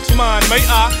I takes mine. May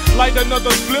I light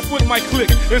another flip with my click?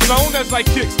 It's on as I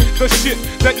kicks the shit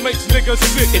that makes niggas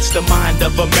sick. It's the mind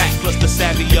of a Mac plus the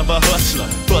savvy of a hustler.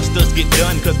 Busters get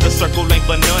done cause the circle ain't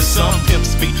for none. Some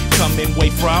pimps be coming way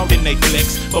fraud and they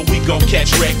flex, but we gon'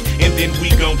 catch wreck and then we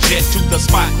gon' jet to the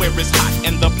spot where it's hot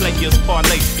and the players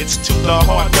parlay. It's to the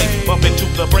hard way, bumping to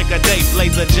the break of day.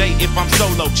 Blazer J if I'm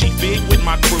solo, Chief Big with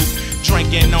my crew.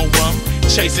 Drinking on rum,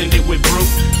 chasing it with brew.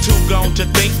 Too gone to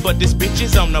think, but this bitch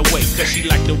is on the way. Cause she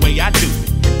like the way I do it.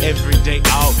 Every day,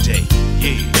 all day.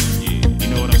 Yeah, yeah, you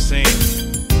know what I'm saying?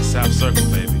 South Circle,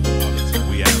 baby. All the time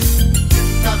we out.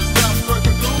 South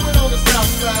Circle, do it on the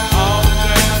South Side. All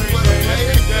day, every day,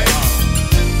 every day.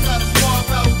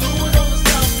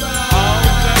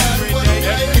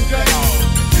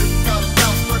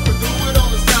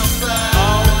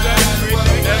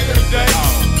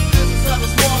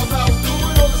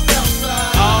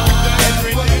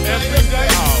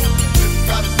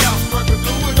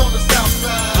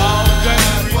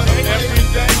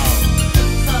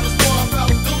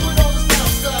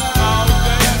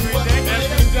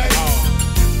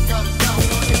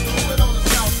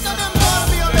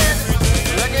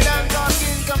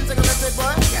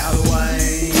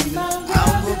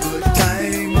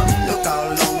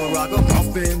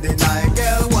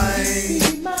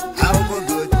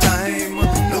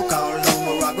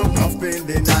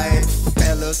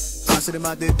 Them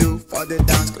what they do for the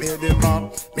dance, clear them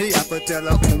up. Me have to tell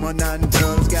a woman and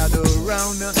girls gather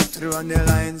around to run the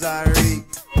lines I read.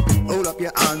 Hold up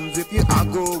your hands if you are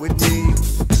go with me.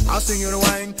 I'll sing you the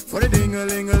wine for the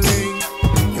ding-a-ling-a-ling.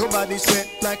 Your body sweat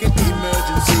like an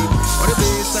emergency. For the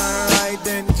bass alright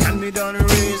then can be done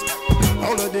raised.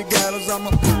 All of the girls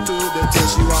I'ma put to the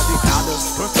test. You are the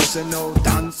goddess, professional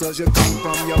dancers. You come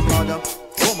from your mother.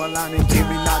 Come along and give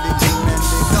me now the name and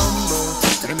the number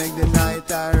to make the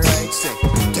night alright. Say,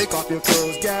 take off your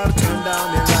clothes, girl, turn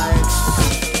down the lights.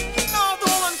 No, the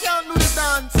woman can't do the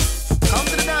dance. Come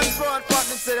to the dance floor and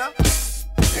partner, sit up.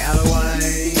 Girl,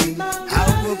 wine,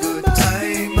 have a good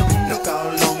time. Look how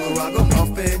long we're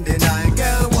ragamuffin the night.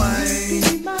 Girl,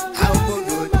 wine, have a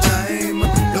good time.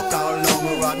 Look how long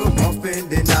we're ragamuffin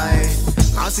the night.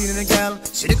 I seen a girl,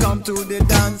 she come to the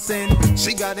dancing.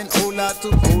 She got an whole lot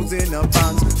to pose in her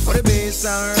pants. For the bass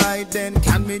alright then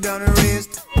can be done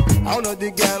raised. All of the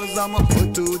girls I'ma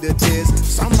put to the test.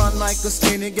 Some man like a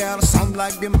skinny girl, some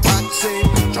like them boxy.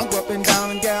 Jump up and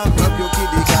down, girl, rub your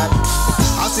kitty cat.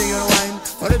 I see you wine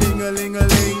for the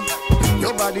ding-a-ling-a-ling.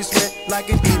 Your body sweat like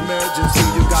an emergency.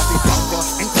 You got the bumper,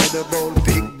 incredible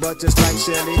big butt just like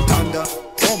Shelly Thunder.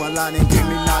 Come along and give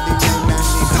me now the name and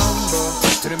the number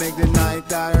to make the night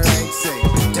alright. Say,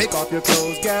 take off your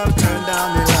clothes, girl, turn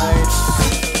down the lights.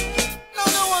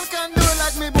 No one can do it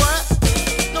like me, boy.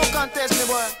 No contest me,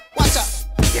 boy. Watch out.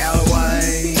 Girl,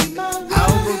 wine,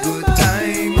 have a good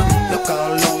time. Look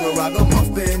how long we're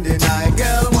ragamuffin the night.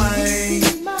 Girl, wine,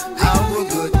 have a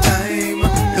good time.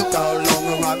 Look how long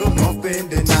we're ragamuffin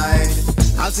the night.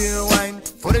 I see you wine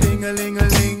for the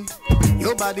ding-a-ling-a-ling.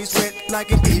 Your body sweat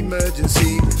like an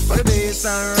emergency. For the bass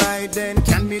alright then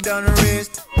can be done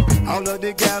raised. All of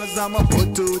the girls I'ma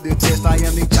put to the test. I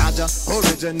am the charger,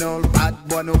 original bad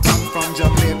boy who come from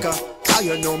Jamaica. How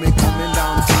you know me coming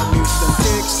down from Houston,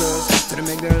 Texas to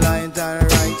make the lines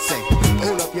alright. Say,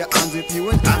 hold up your hands if you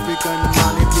an African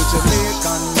man. If you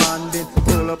Jamaican man, then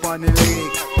pull up on the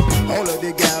lake. All of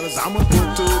the girls I'ma put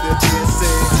to the test.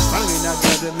 Say, follow me now,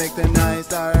 girl, to make the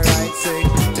night alright. Say,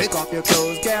 take off your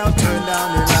clothes, girl, turn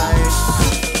down the lights.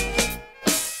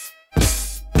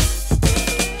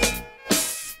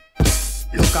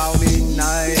 Look how me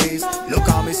nice, look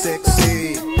how me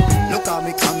sexy. Look how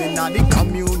me coming out the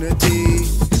community.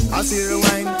 I see the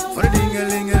wine for the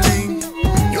ding-a-ling-a-ling.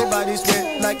 Your body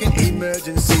sweat like an emergency.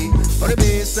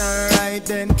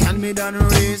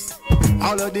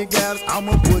 All of the gals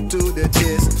I'ma put to the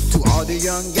test. To all the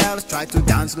young gals try to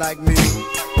dance like me.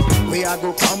 We are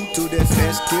go come to the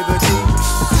festivity.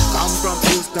 Come from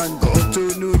Houston, go to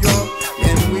New York.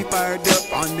 Then we fired up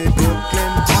on the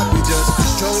Brooklyn part. We just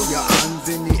throw your hands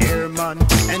in the air, man.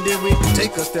 And then we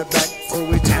take a step back for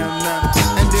we jam, man.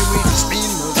 And then we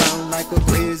spin around like a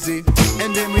crazy.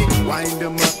 And then we wind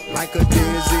them up like a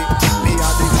daisy. Me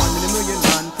are the 1 in a million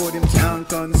man for them can't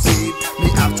conceive. Me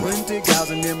have 20 gals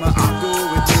and them are go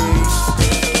with me.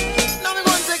 Now we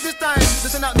gonna take this time,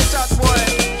 listen out the shots, boy.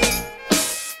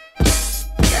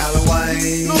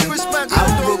 Galloway, no respect, I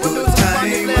have a good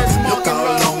time. Look how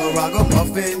long a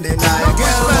ragamuffin the night.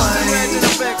 Galloway,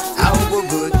 I have a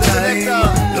good time.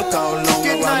 Look how long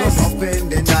a ragamuffin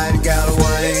the night.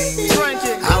 Galloway,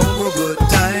 I have a good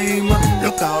time.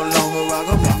 Look how long a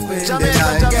ragamuffin the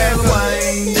night.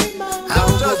 Galloway, I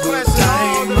have a good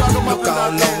time. Look how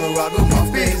long a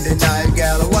ragamuffin the night.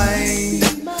 Galloway,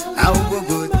 I have a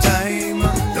good time.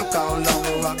 Look how long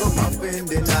a ragamuffin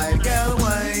the night. Galloway.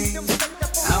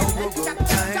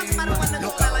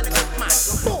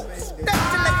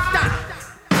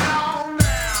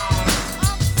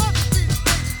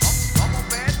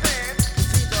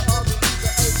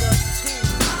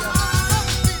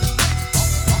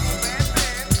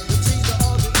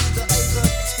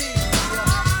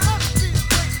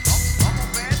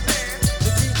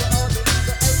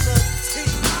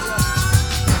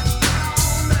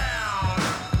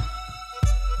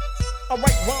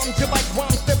 Alright, rhymes, you like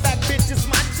rhymes, step back, bitch, it's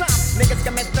my time. Niggas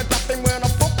can make the dropping when I'm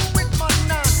fucking with my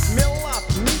 9 mil up,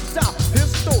 meat up,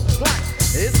 pistol, black.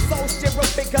 It's so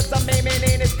sheriff because I'm aiming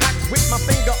in his cock with my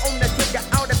finger on the trigger.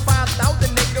 Out at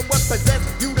 5,000, nigga, what possess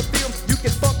you to feel? You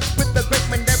can fuck with the great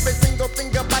man. Every single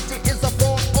thing about you is a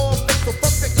fraud or fake. So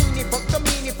fuck the eeny, fuck the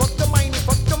meanie, fuck the miney,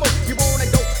 fuck the mo. You wanna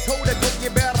go toe to toe,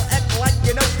 you better act like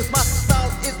you know. Cause my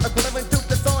style is equivalent to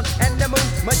the sun and the moon.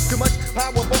 Much too much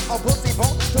powerful or pussy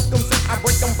bone. Took them I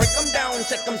break them down,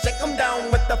 shake them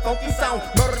down with the funky sound.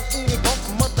 Murder any punk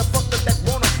motherfuckers that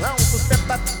wanna clown. So step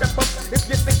up, if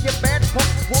you think you're bad punk,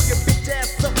 roll your bitch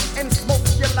ass up and smoke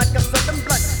you like a southern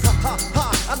blood. Ha ha ha,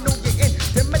 I know you're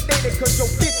intimidated cause your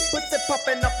bitch puts it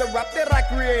popping up the rap that I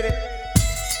created.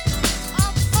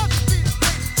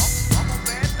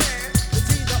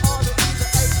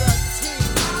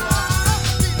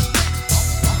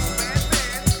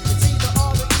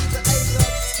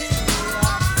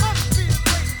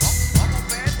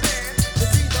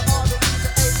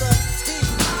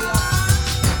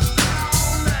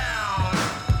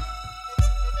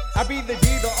 I be the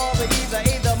G, the R, the E, the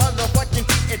A, the motherfucking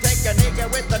T. And take a nigga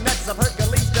with the nuts of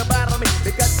Hercules to battle me.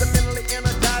 Because I'm mentally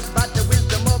energized by the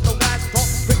wisdom of the wise talk.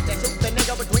 Quick to shoot the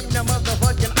nigga between the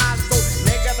motherfucking eyes. So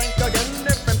nigga think you're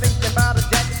different, thinking about a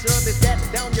jack. Sure this cat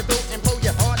down your throat and blow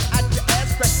your heart out your ass.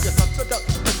 Stretch your sucker duck,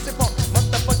 pussy punk,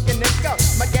 motherfucking nigga.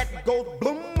 My cat goes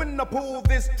bloom when I pull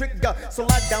this trigger. So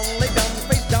lie down, lay down,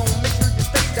 face down, make sure you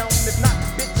stay down. If not,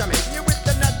 bitch, I'm hitting you with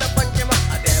another fucking rock.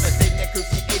 I devastate that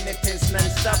cruciating intense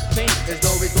non-stop pain. There's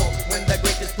no result when the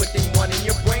great is putting one in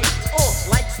your brain. Oh,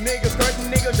 likes niggas, curtain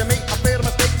niggas, you make a fair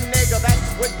mistake, nigga. That's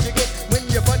what you get when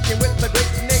you're fucking with the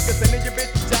great niggas. And then your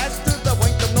bitch ass to the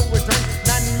point of no return.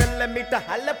 9mm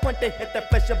holla point, they hit the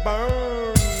flesh of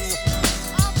burn.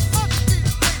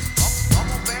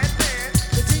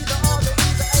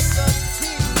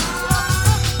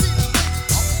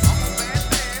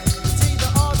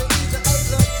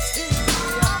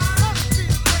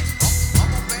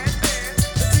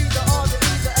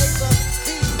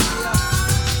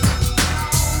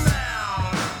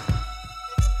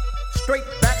 Straight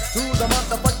back to the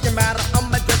motherfucking matter. I'm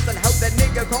addressing how that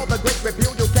nigga called the great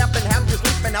repudial cap and have you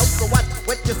sleeping out. So what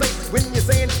you say when you're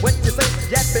saying what you say?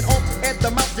 Yapping off at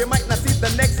the mouth, you might not see the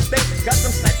next day. Got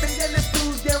some sniping yellow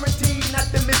schools guaranteed not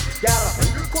to miss. Got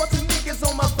 100 quarts of niggas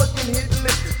on my fucking hit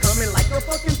list. Coming like a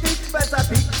fucking thief as I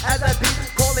beat.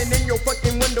 Calling in your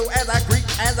fucking window as I creep.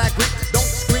 Don't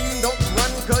scream, don't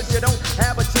run, cause you don't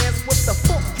have a chance. What the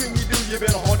fuck can you do? You've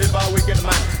been haunted by a wicked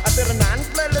mind. I said a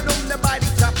 9-splattered on the body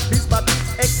chop, piece by piece.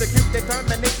 Executed,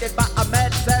 terminated by a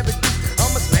mad savage beast.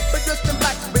 I'm a sniper dressed in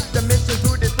black with the mission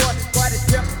to destroy. Quite a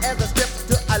step as a step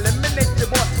to eliminate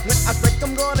your boy. When I strike,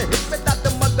 I'm gonna hit without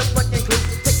the motherfucking clue.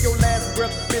 Take your last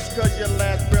breath, bitch, cause your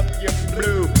last breath, you're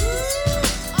blue.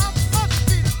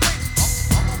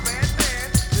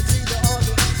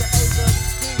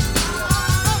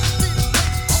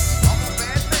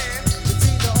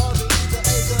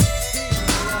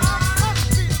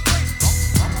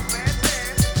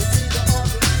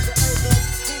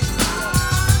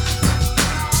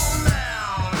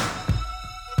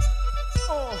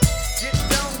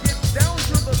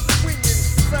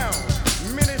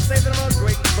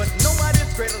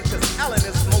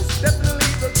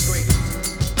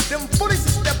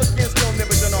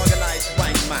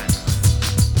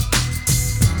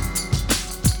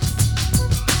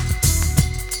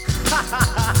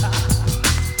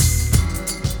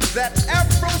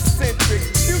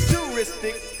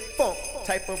 funk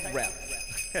type of rap.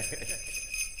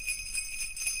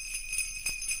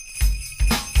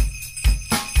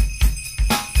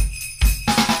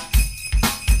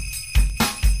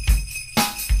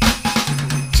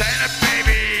 Santa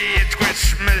baby, it's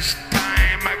Christmas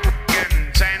time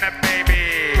again. Santa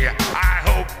baby, I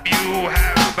hope you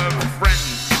have a friend.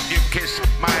 If you kiss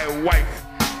my wife,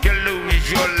 you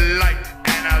lose your life,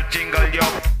 and I'll jingle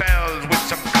your bells with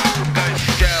some copper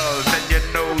shells, and your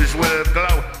nose will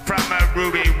glow from a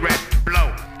ruby red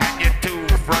blow, and your two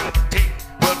front teeth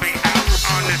will be out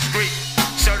on the street.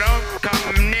 So don't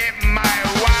come near my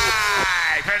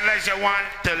wife unless you want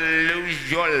to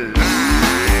lose your life.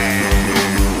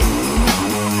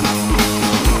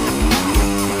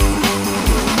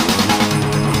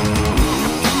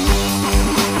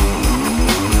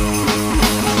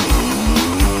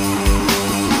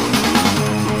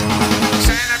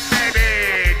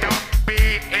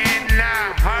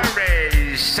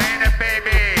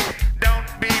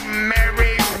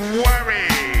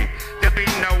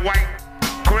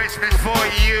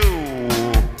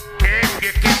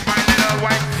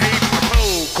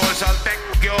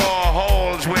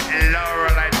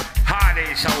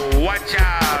 So watch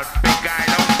out, big guy,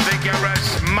 don't think you're a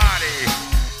smarty.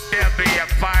 There'll be a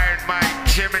fire in my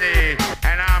chimney,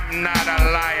 and I'm not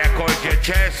a liar, cause your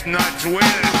chestnuts will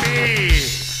be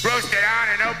roasted on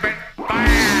an open fire.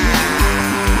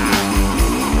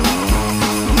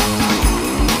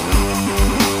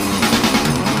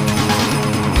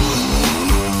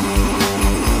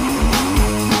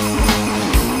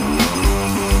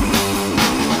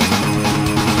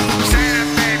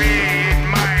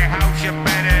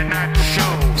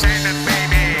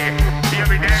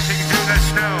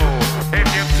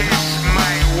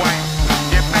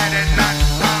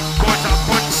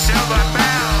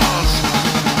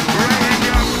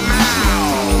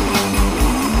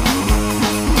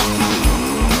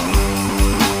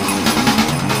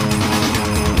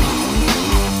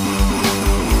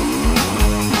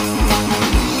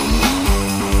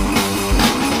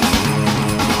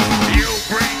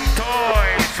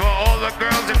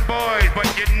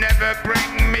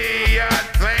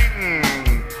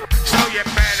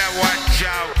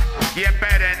 You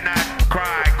better not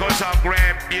cry, cause I'll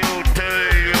grab you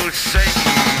till you sing.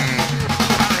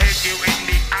 I'll hit you in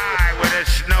the eye with a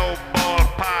snowball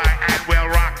pie, and we'll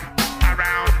rock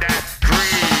around that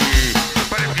tree.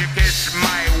 But if you kiss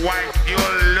my wife,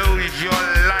 you'll lose your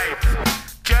life.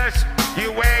 Just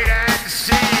you wait and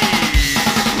see.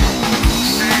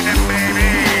 Santa baby,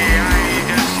 I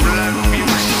just love you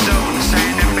so.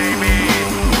 Santa baby,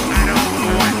 I don't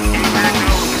want you to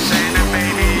know. Santa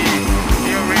baby,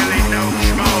 you really know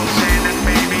schmo. Santa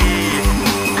baby,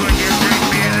 could you bring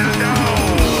me a dough?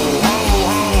 Ho,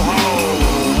 ho, ho,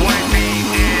 would be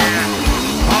dear.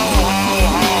 Ho, ho,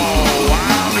 ho,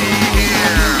 I'll be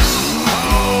here. Ho,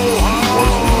 ho,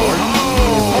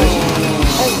 ho.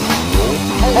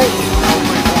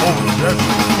 That's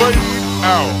played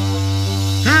out.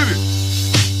 Hit it.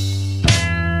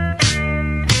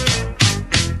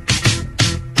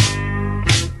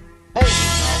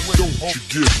 Don't you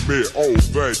give me all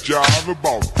that jive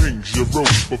about things you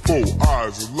wrote before I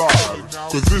was alive.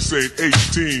 Cause this ain't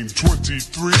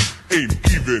 1823, ain't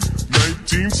even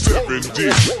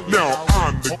 1970. Now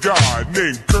I'm the guy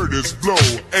named Curtis Blow,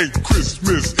 and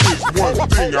Christmas is one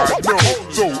thing I know.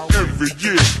 So every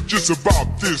year, just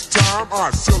about this time,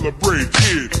 I celebrate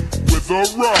it with a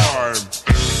rhyme.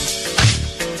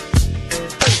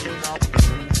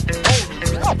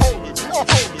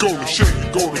 Gonna shake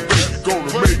it, gonna bake it,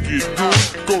 gonna make it good.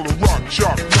 Gonna rock,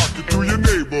 shock, knock it through your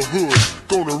neighborhood.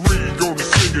 Gonna read, gonna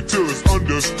sing it till it's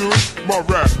understood. My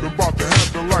rap been about to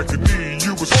happen like a knee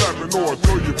you was slapping, or I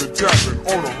know you been tapping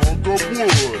on a hunk of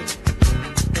wood.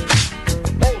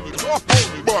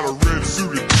 Bought a red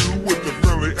suited dude with a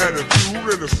friendly attitude,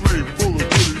 and a slave full of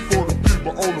goodies for the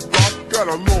people on the block. Got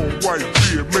a long white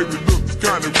beard, maybe looks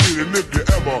kinda weird, and if you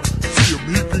ever see him,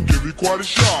 he can give you quite a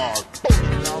shock.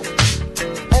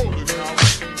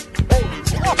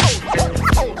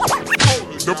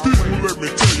 Now people, let me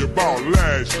tell you about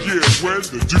last year when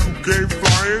the dude came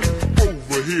flying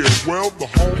over here. Well, the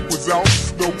home was out,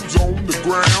 snow's on the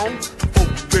ground.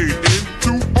 Folks stayed in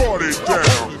to party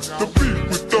down. The beat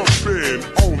was thumping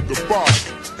on the box,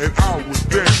 and I was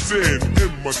dancing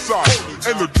in my socks.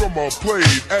 And the drummer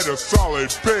played at a solid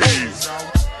pace,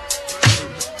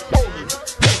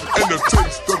 and the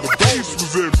taste of the bass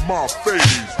was in my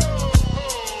face.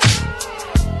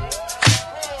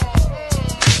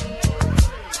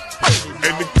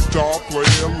 And the guitar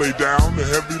player lay down the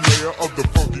heavy layer of the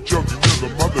funky junky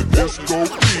rhythm of the disco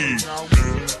beat.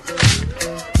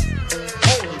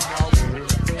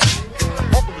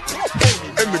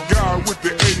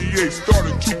 they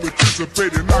started to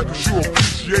participate, and I could sure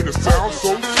appreciate a sound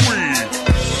so sweet.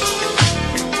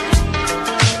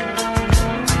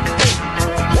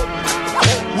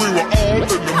 We were all in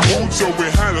the mood, so we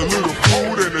had a little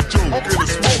food and a joke and a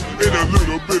smoke and a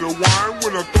little bit of wine.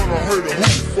 When I thought I heard a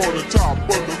hoop on the top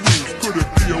of the roof, could it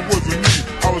be it wasn't me?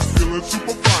 I was feeling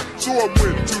super fine, so I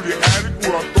went to the attic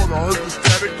where I thought I heard the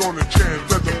static on the chance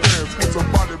that the fans was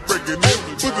somebody breaking in.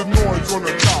 But the noise on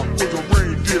the top was a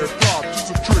reindeer drop, just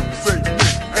a trick, Saint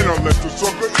Nick, and I let the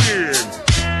sucker in.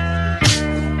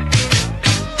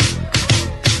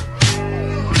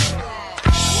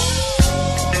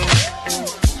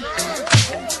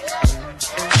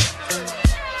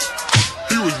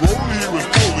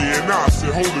 I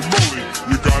said, holy moly,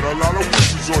 you got a lot of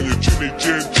wishes on your chinny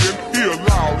chin chin. He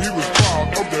allowed, he was proud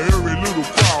of the hairy little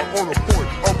crowd on the point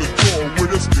of the door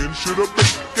where the skin should have been.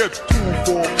 Gets cool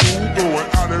for a fool, going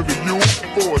out every you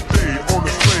for a day on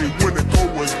the sleigh when the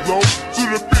cold was low. So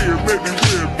the beer may be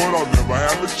weird, but I'll never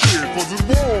have a cheer, cause it's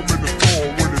warm in the storm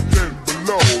when it's 10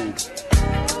 below.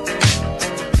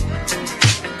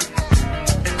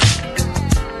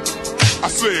 I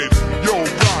said, yo,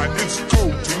 Rod, it's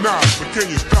cold tonight, but can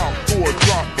you stop for a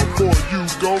drop before you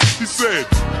go? He said,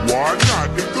 why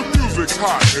not? If the music's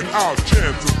hot and our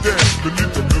chance to dance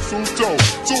beneath the mistletoe.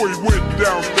 So he went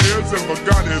downstairs and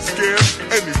forgot his scares,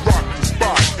 and he rocked the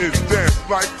spot and danced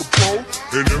like a pro.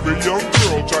 And every young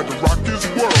girl tried to rock his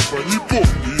world, but he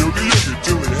booked the oogie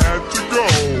till he had to go.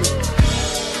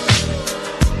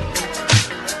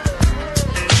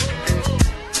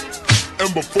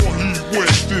 And before he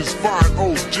went, this fine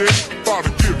old gent bought a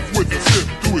gift with a zip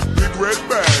through his big red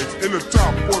bags. In the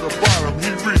top or the bottom,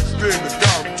 he reached in and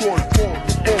got him toy form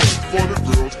the boys for the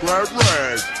girls' glad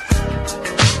rags.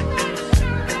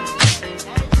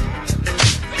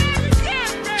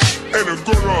 And the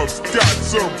grown-ups got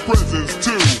some presents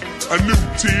too. A new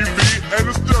TV and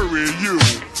a stereo.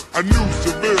 A new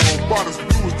Seville bought as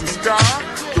blue as the sky.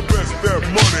 The best that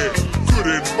money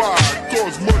couldn't buy,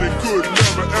 cause money could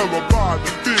never ever buy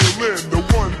the feeling, the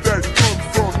one that comes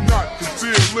from not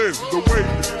concealing the way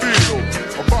you feel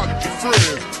about your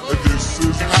friends. And this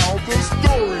is how the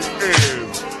story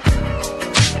ends.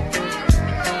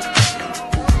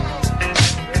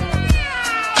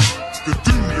 The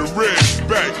dude Red's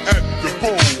back at the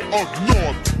pole up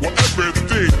north where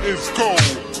everything is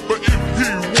cold. But if he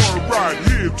were right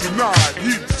here tonight,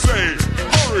 he'd say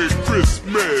Merry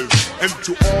Christmas, and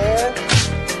to all,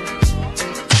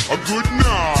 a good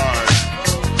night.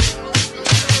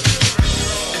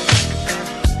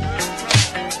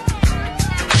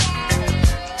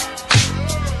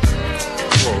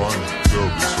 Well, I'm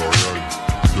terribly sorry.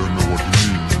 I don't know what you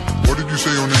mean. What did you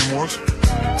say your name was?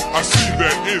 I see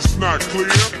that it's not clear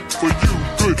for you,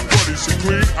 good buddy, so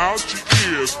clean out your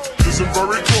ears. Listen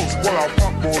very close while I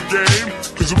pop more game,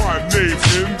 cause my name's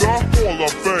in the Hall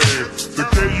of Fame. The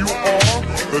K-U-R,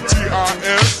 the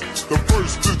T-I-S, the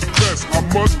first is the best, I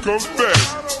must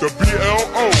confess. The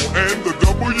B-L-O and the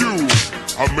W,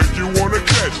 I make you wanna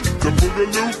catch the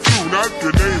Boogaloo crew. Now if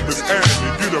your name is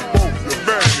Annie, get a both your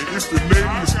vanity. If your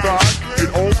name is Thigh,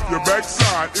 get off your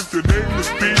backside. If your name is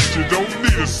Beach, you don't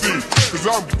need a seat, cause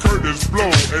I'm Curtis Blow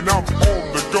and I'm on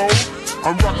the go.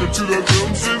 I'm rocking to the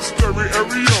rhythms in stereo.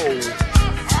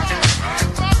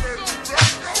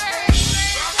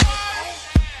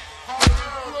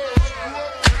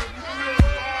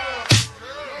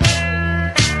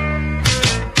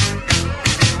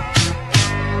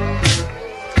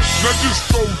 Now just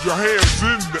throw your hands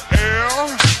in the air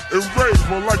and raise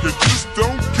one like you just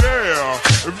don't care.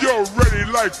 If you're ready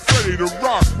like Freddie, the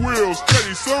rock will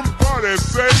steady. Somebody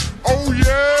say, oh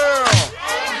yeah.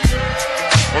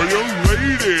 Oh, young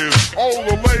ladies, all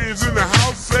the ladies in the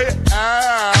house say,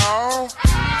 ow.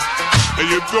 And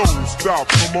you don't stop,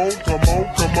 come on, come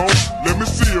on, come on. Let me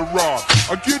see you rock.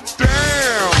 Get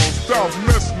down, stop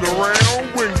messing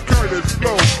around when Curtis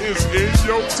Blow is in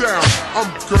your town. I'm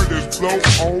Curtis Blow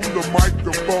on the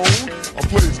microphone. A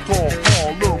place called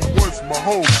Harlem was my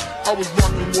home. I was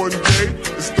rocking one day,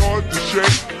 it started to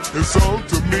shake. It sung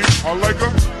to me, I like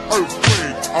an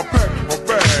earthquake. I packed my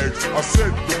bags, I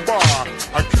said goodbye.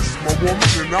 I kissed my woman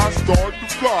and I started to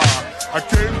fly. I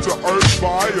came to Earth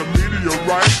by a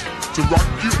meteorite to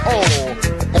rock you all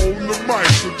on the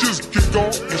mic. So just kick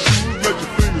off your shoes, let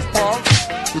your fingers pop.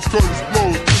 It's Curtis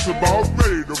Blow just about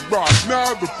ready to rock.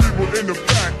 Now the people in the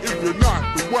back, if you're not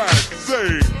the whack,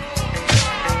 say.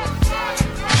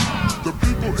 The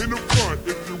people in the front,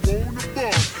 if you want to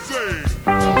bump, say.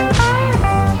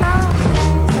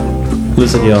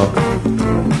 Listen, y'all.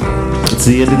 It's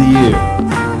the end of the year.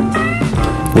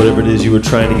 Whatever it is you were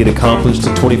trying to get accomplished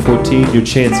in 2014, your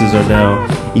chances are now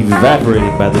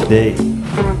evaporating by the day.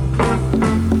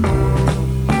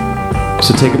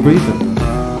 So take a breather.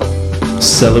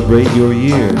 Celebrate your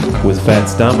year with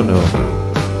Fats Domino.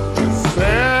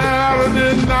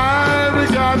 Saturday night we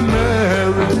got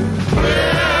married.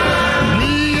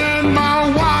 Me and my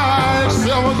wife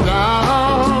settled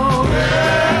down.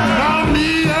 Now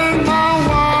me and my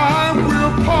wife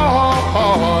will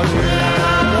part.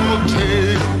 Gonna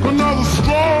take another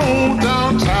stroll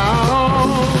downtown.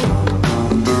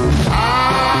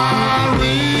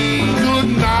 Irene, good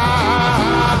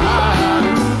night.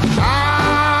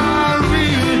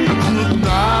 Irene, good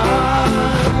night.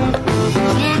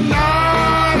 Good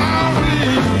night,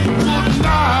 Irene. Good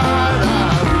night,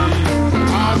 Irene.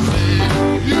 I see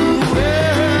you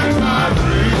in my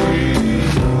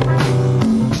dreams.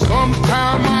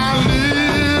 Sometime I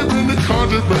live in the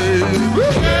country, baby.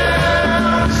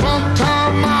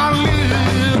 Sometime I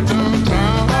live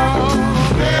downtown.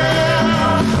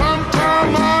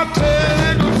 Sometime I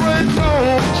take a break, no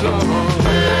job.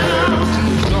 To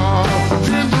jump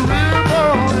in the river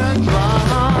and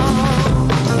drown.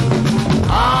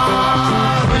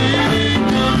 Irene,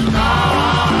 good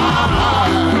night.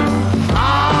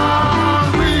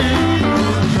 Irene,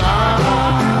 good night.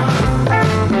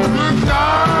 Good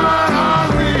night,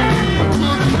 Irene.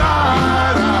 Good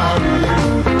night, Irene.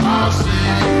 I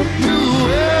see you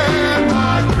in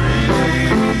my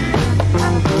dreams.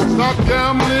 Stop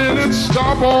gambling and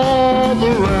stop all the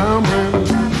rambling.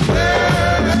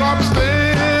 Stop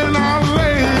staying out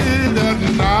late at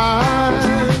night.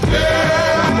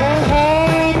 Go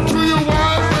home to your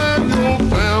wife and your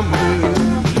family.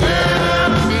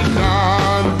 Sit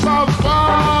down by the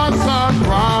fireside,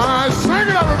 cry. Sing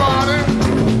it, everybody.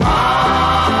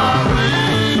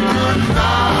 Irene, good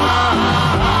night.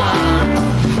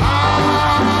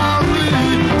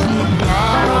 Irene, good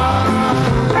night.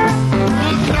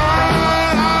 Good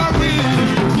night, Irene.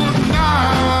 Good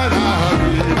night,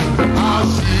 Irene. I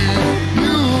see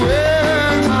you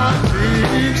in my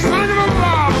dreams. Sing it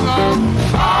aloud now.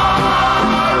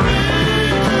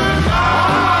 Irene, good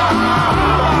night.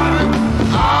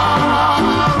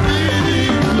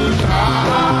 Irene, good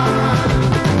night.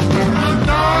 Good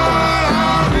night,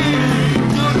 Irene.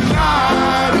 Good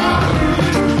night, Irene.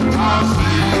 I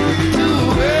see you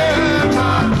in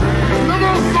my dreams.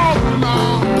 Little soft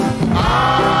now.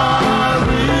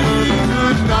 Irene,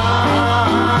 good night.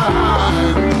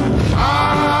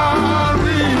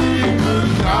 Irene, good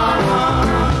night.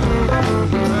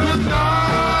 Good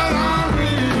night,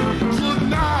 Irene. Good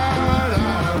night,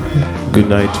 Irene. Good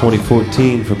night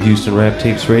 2014 from Houston Rap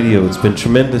Tapes Radio. It's been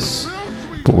tremendous,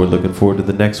 but we're looking forward to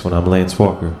the next one. I'm Lance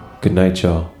Walker. Good night,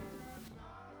 y'all.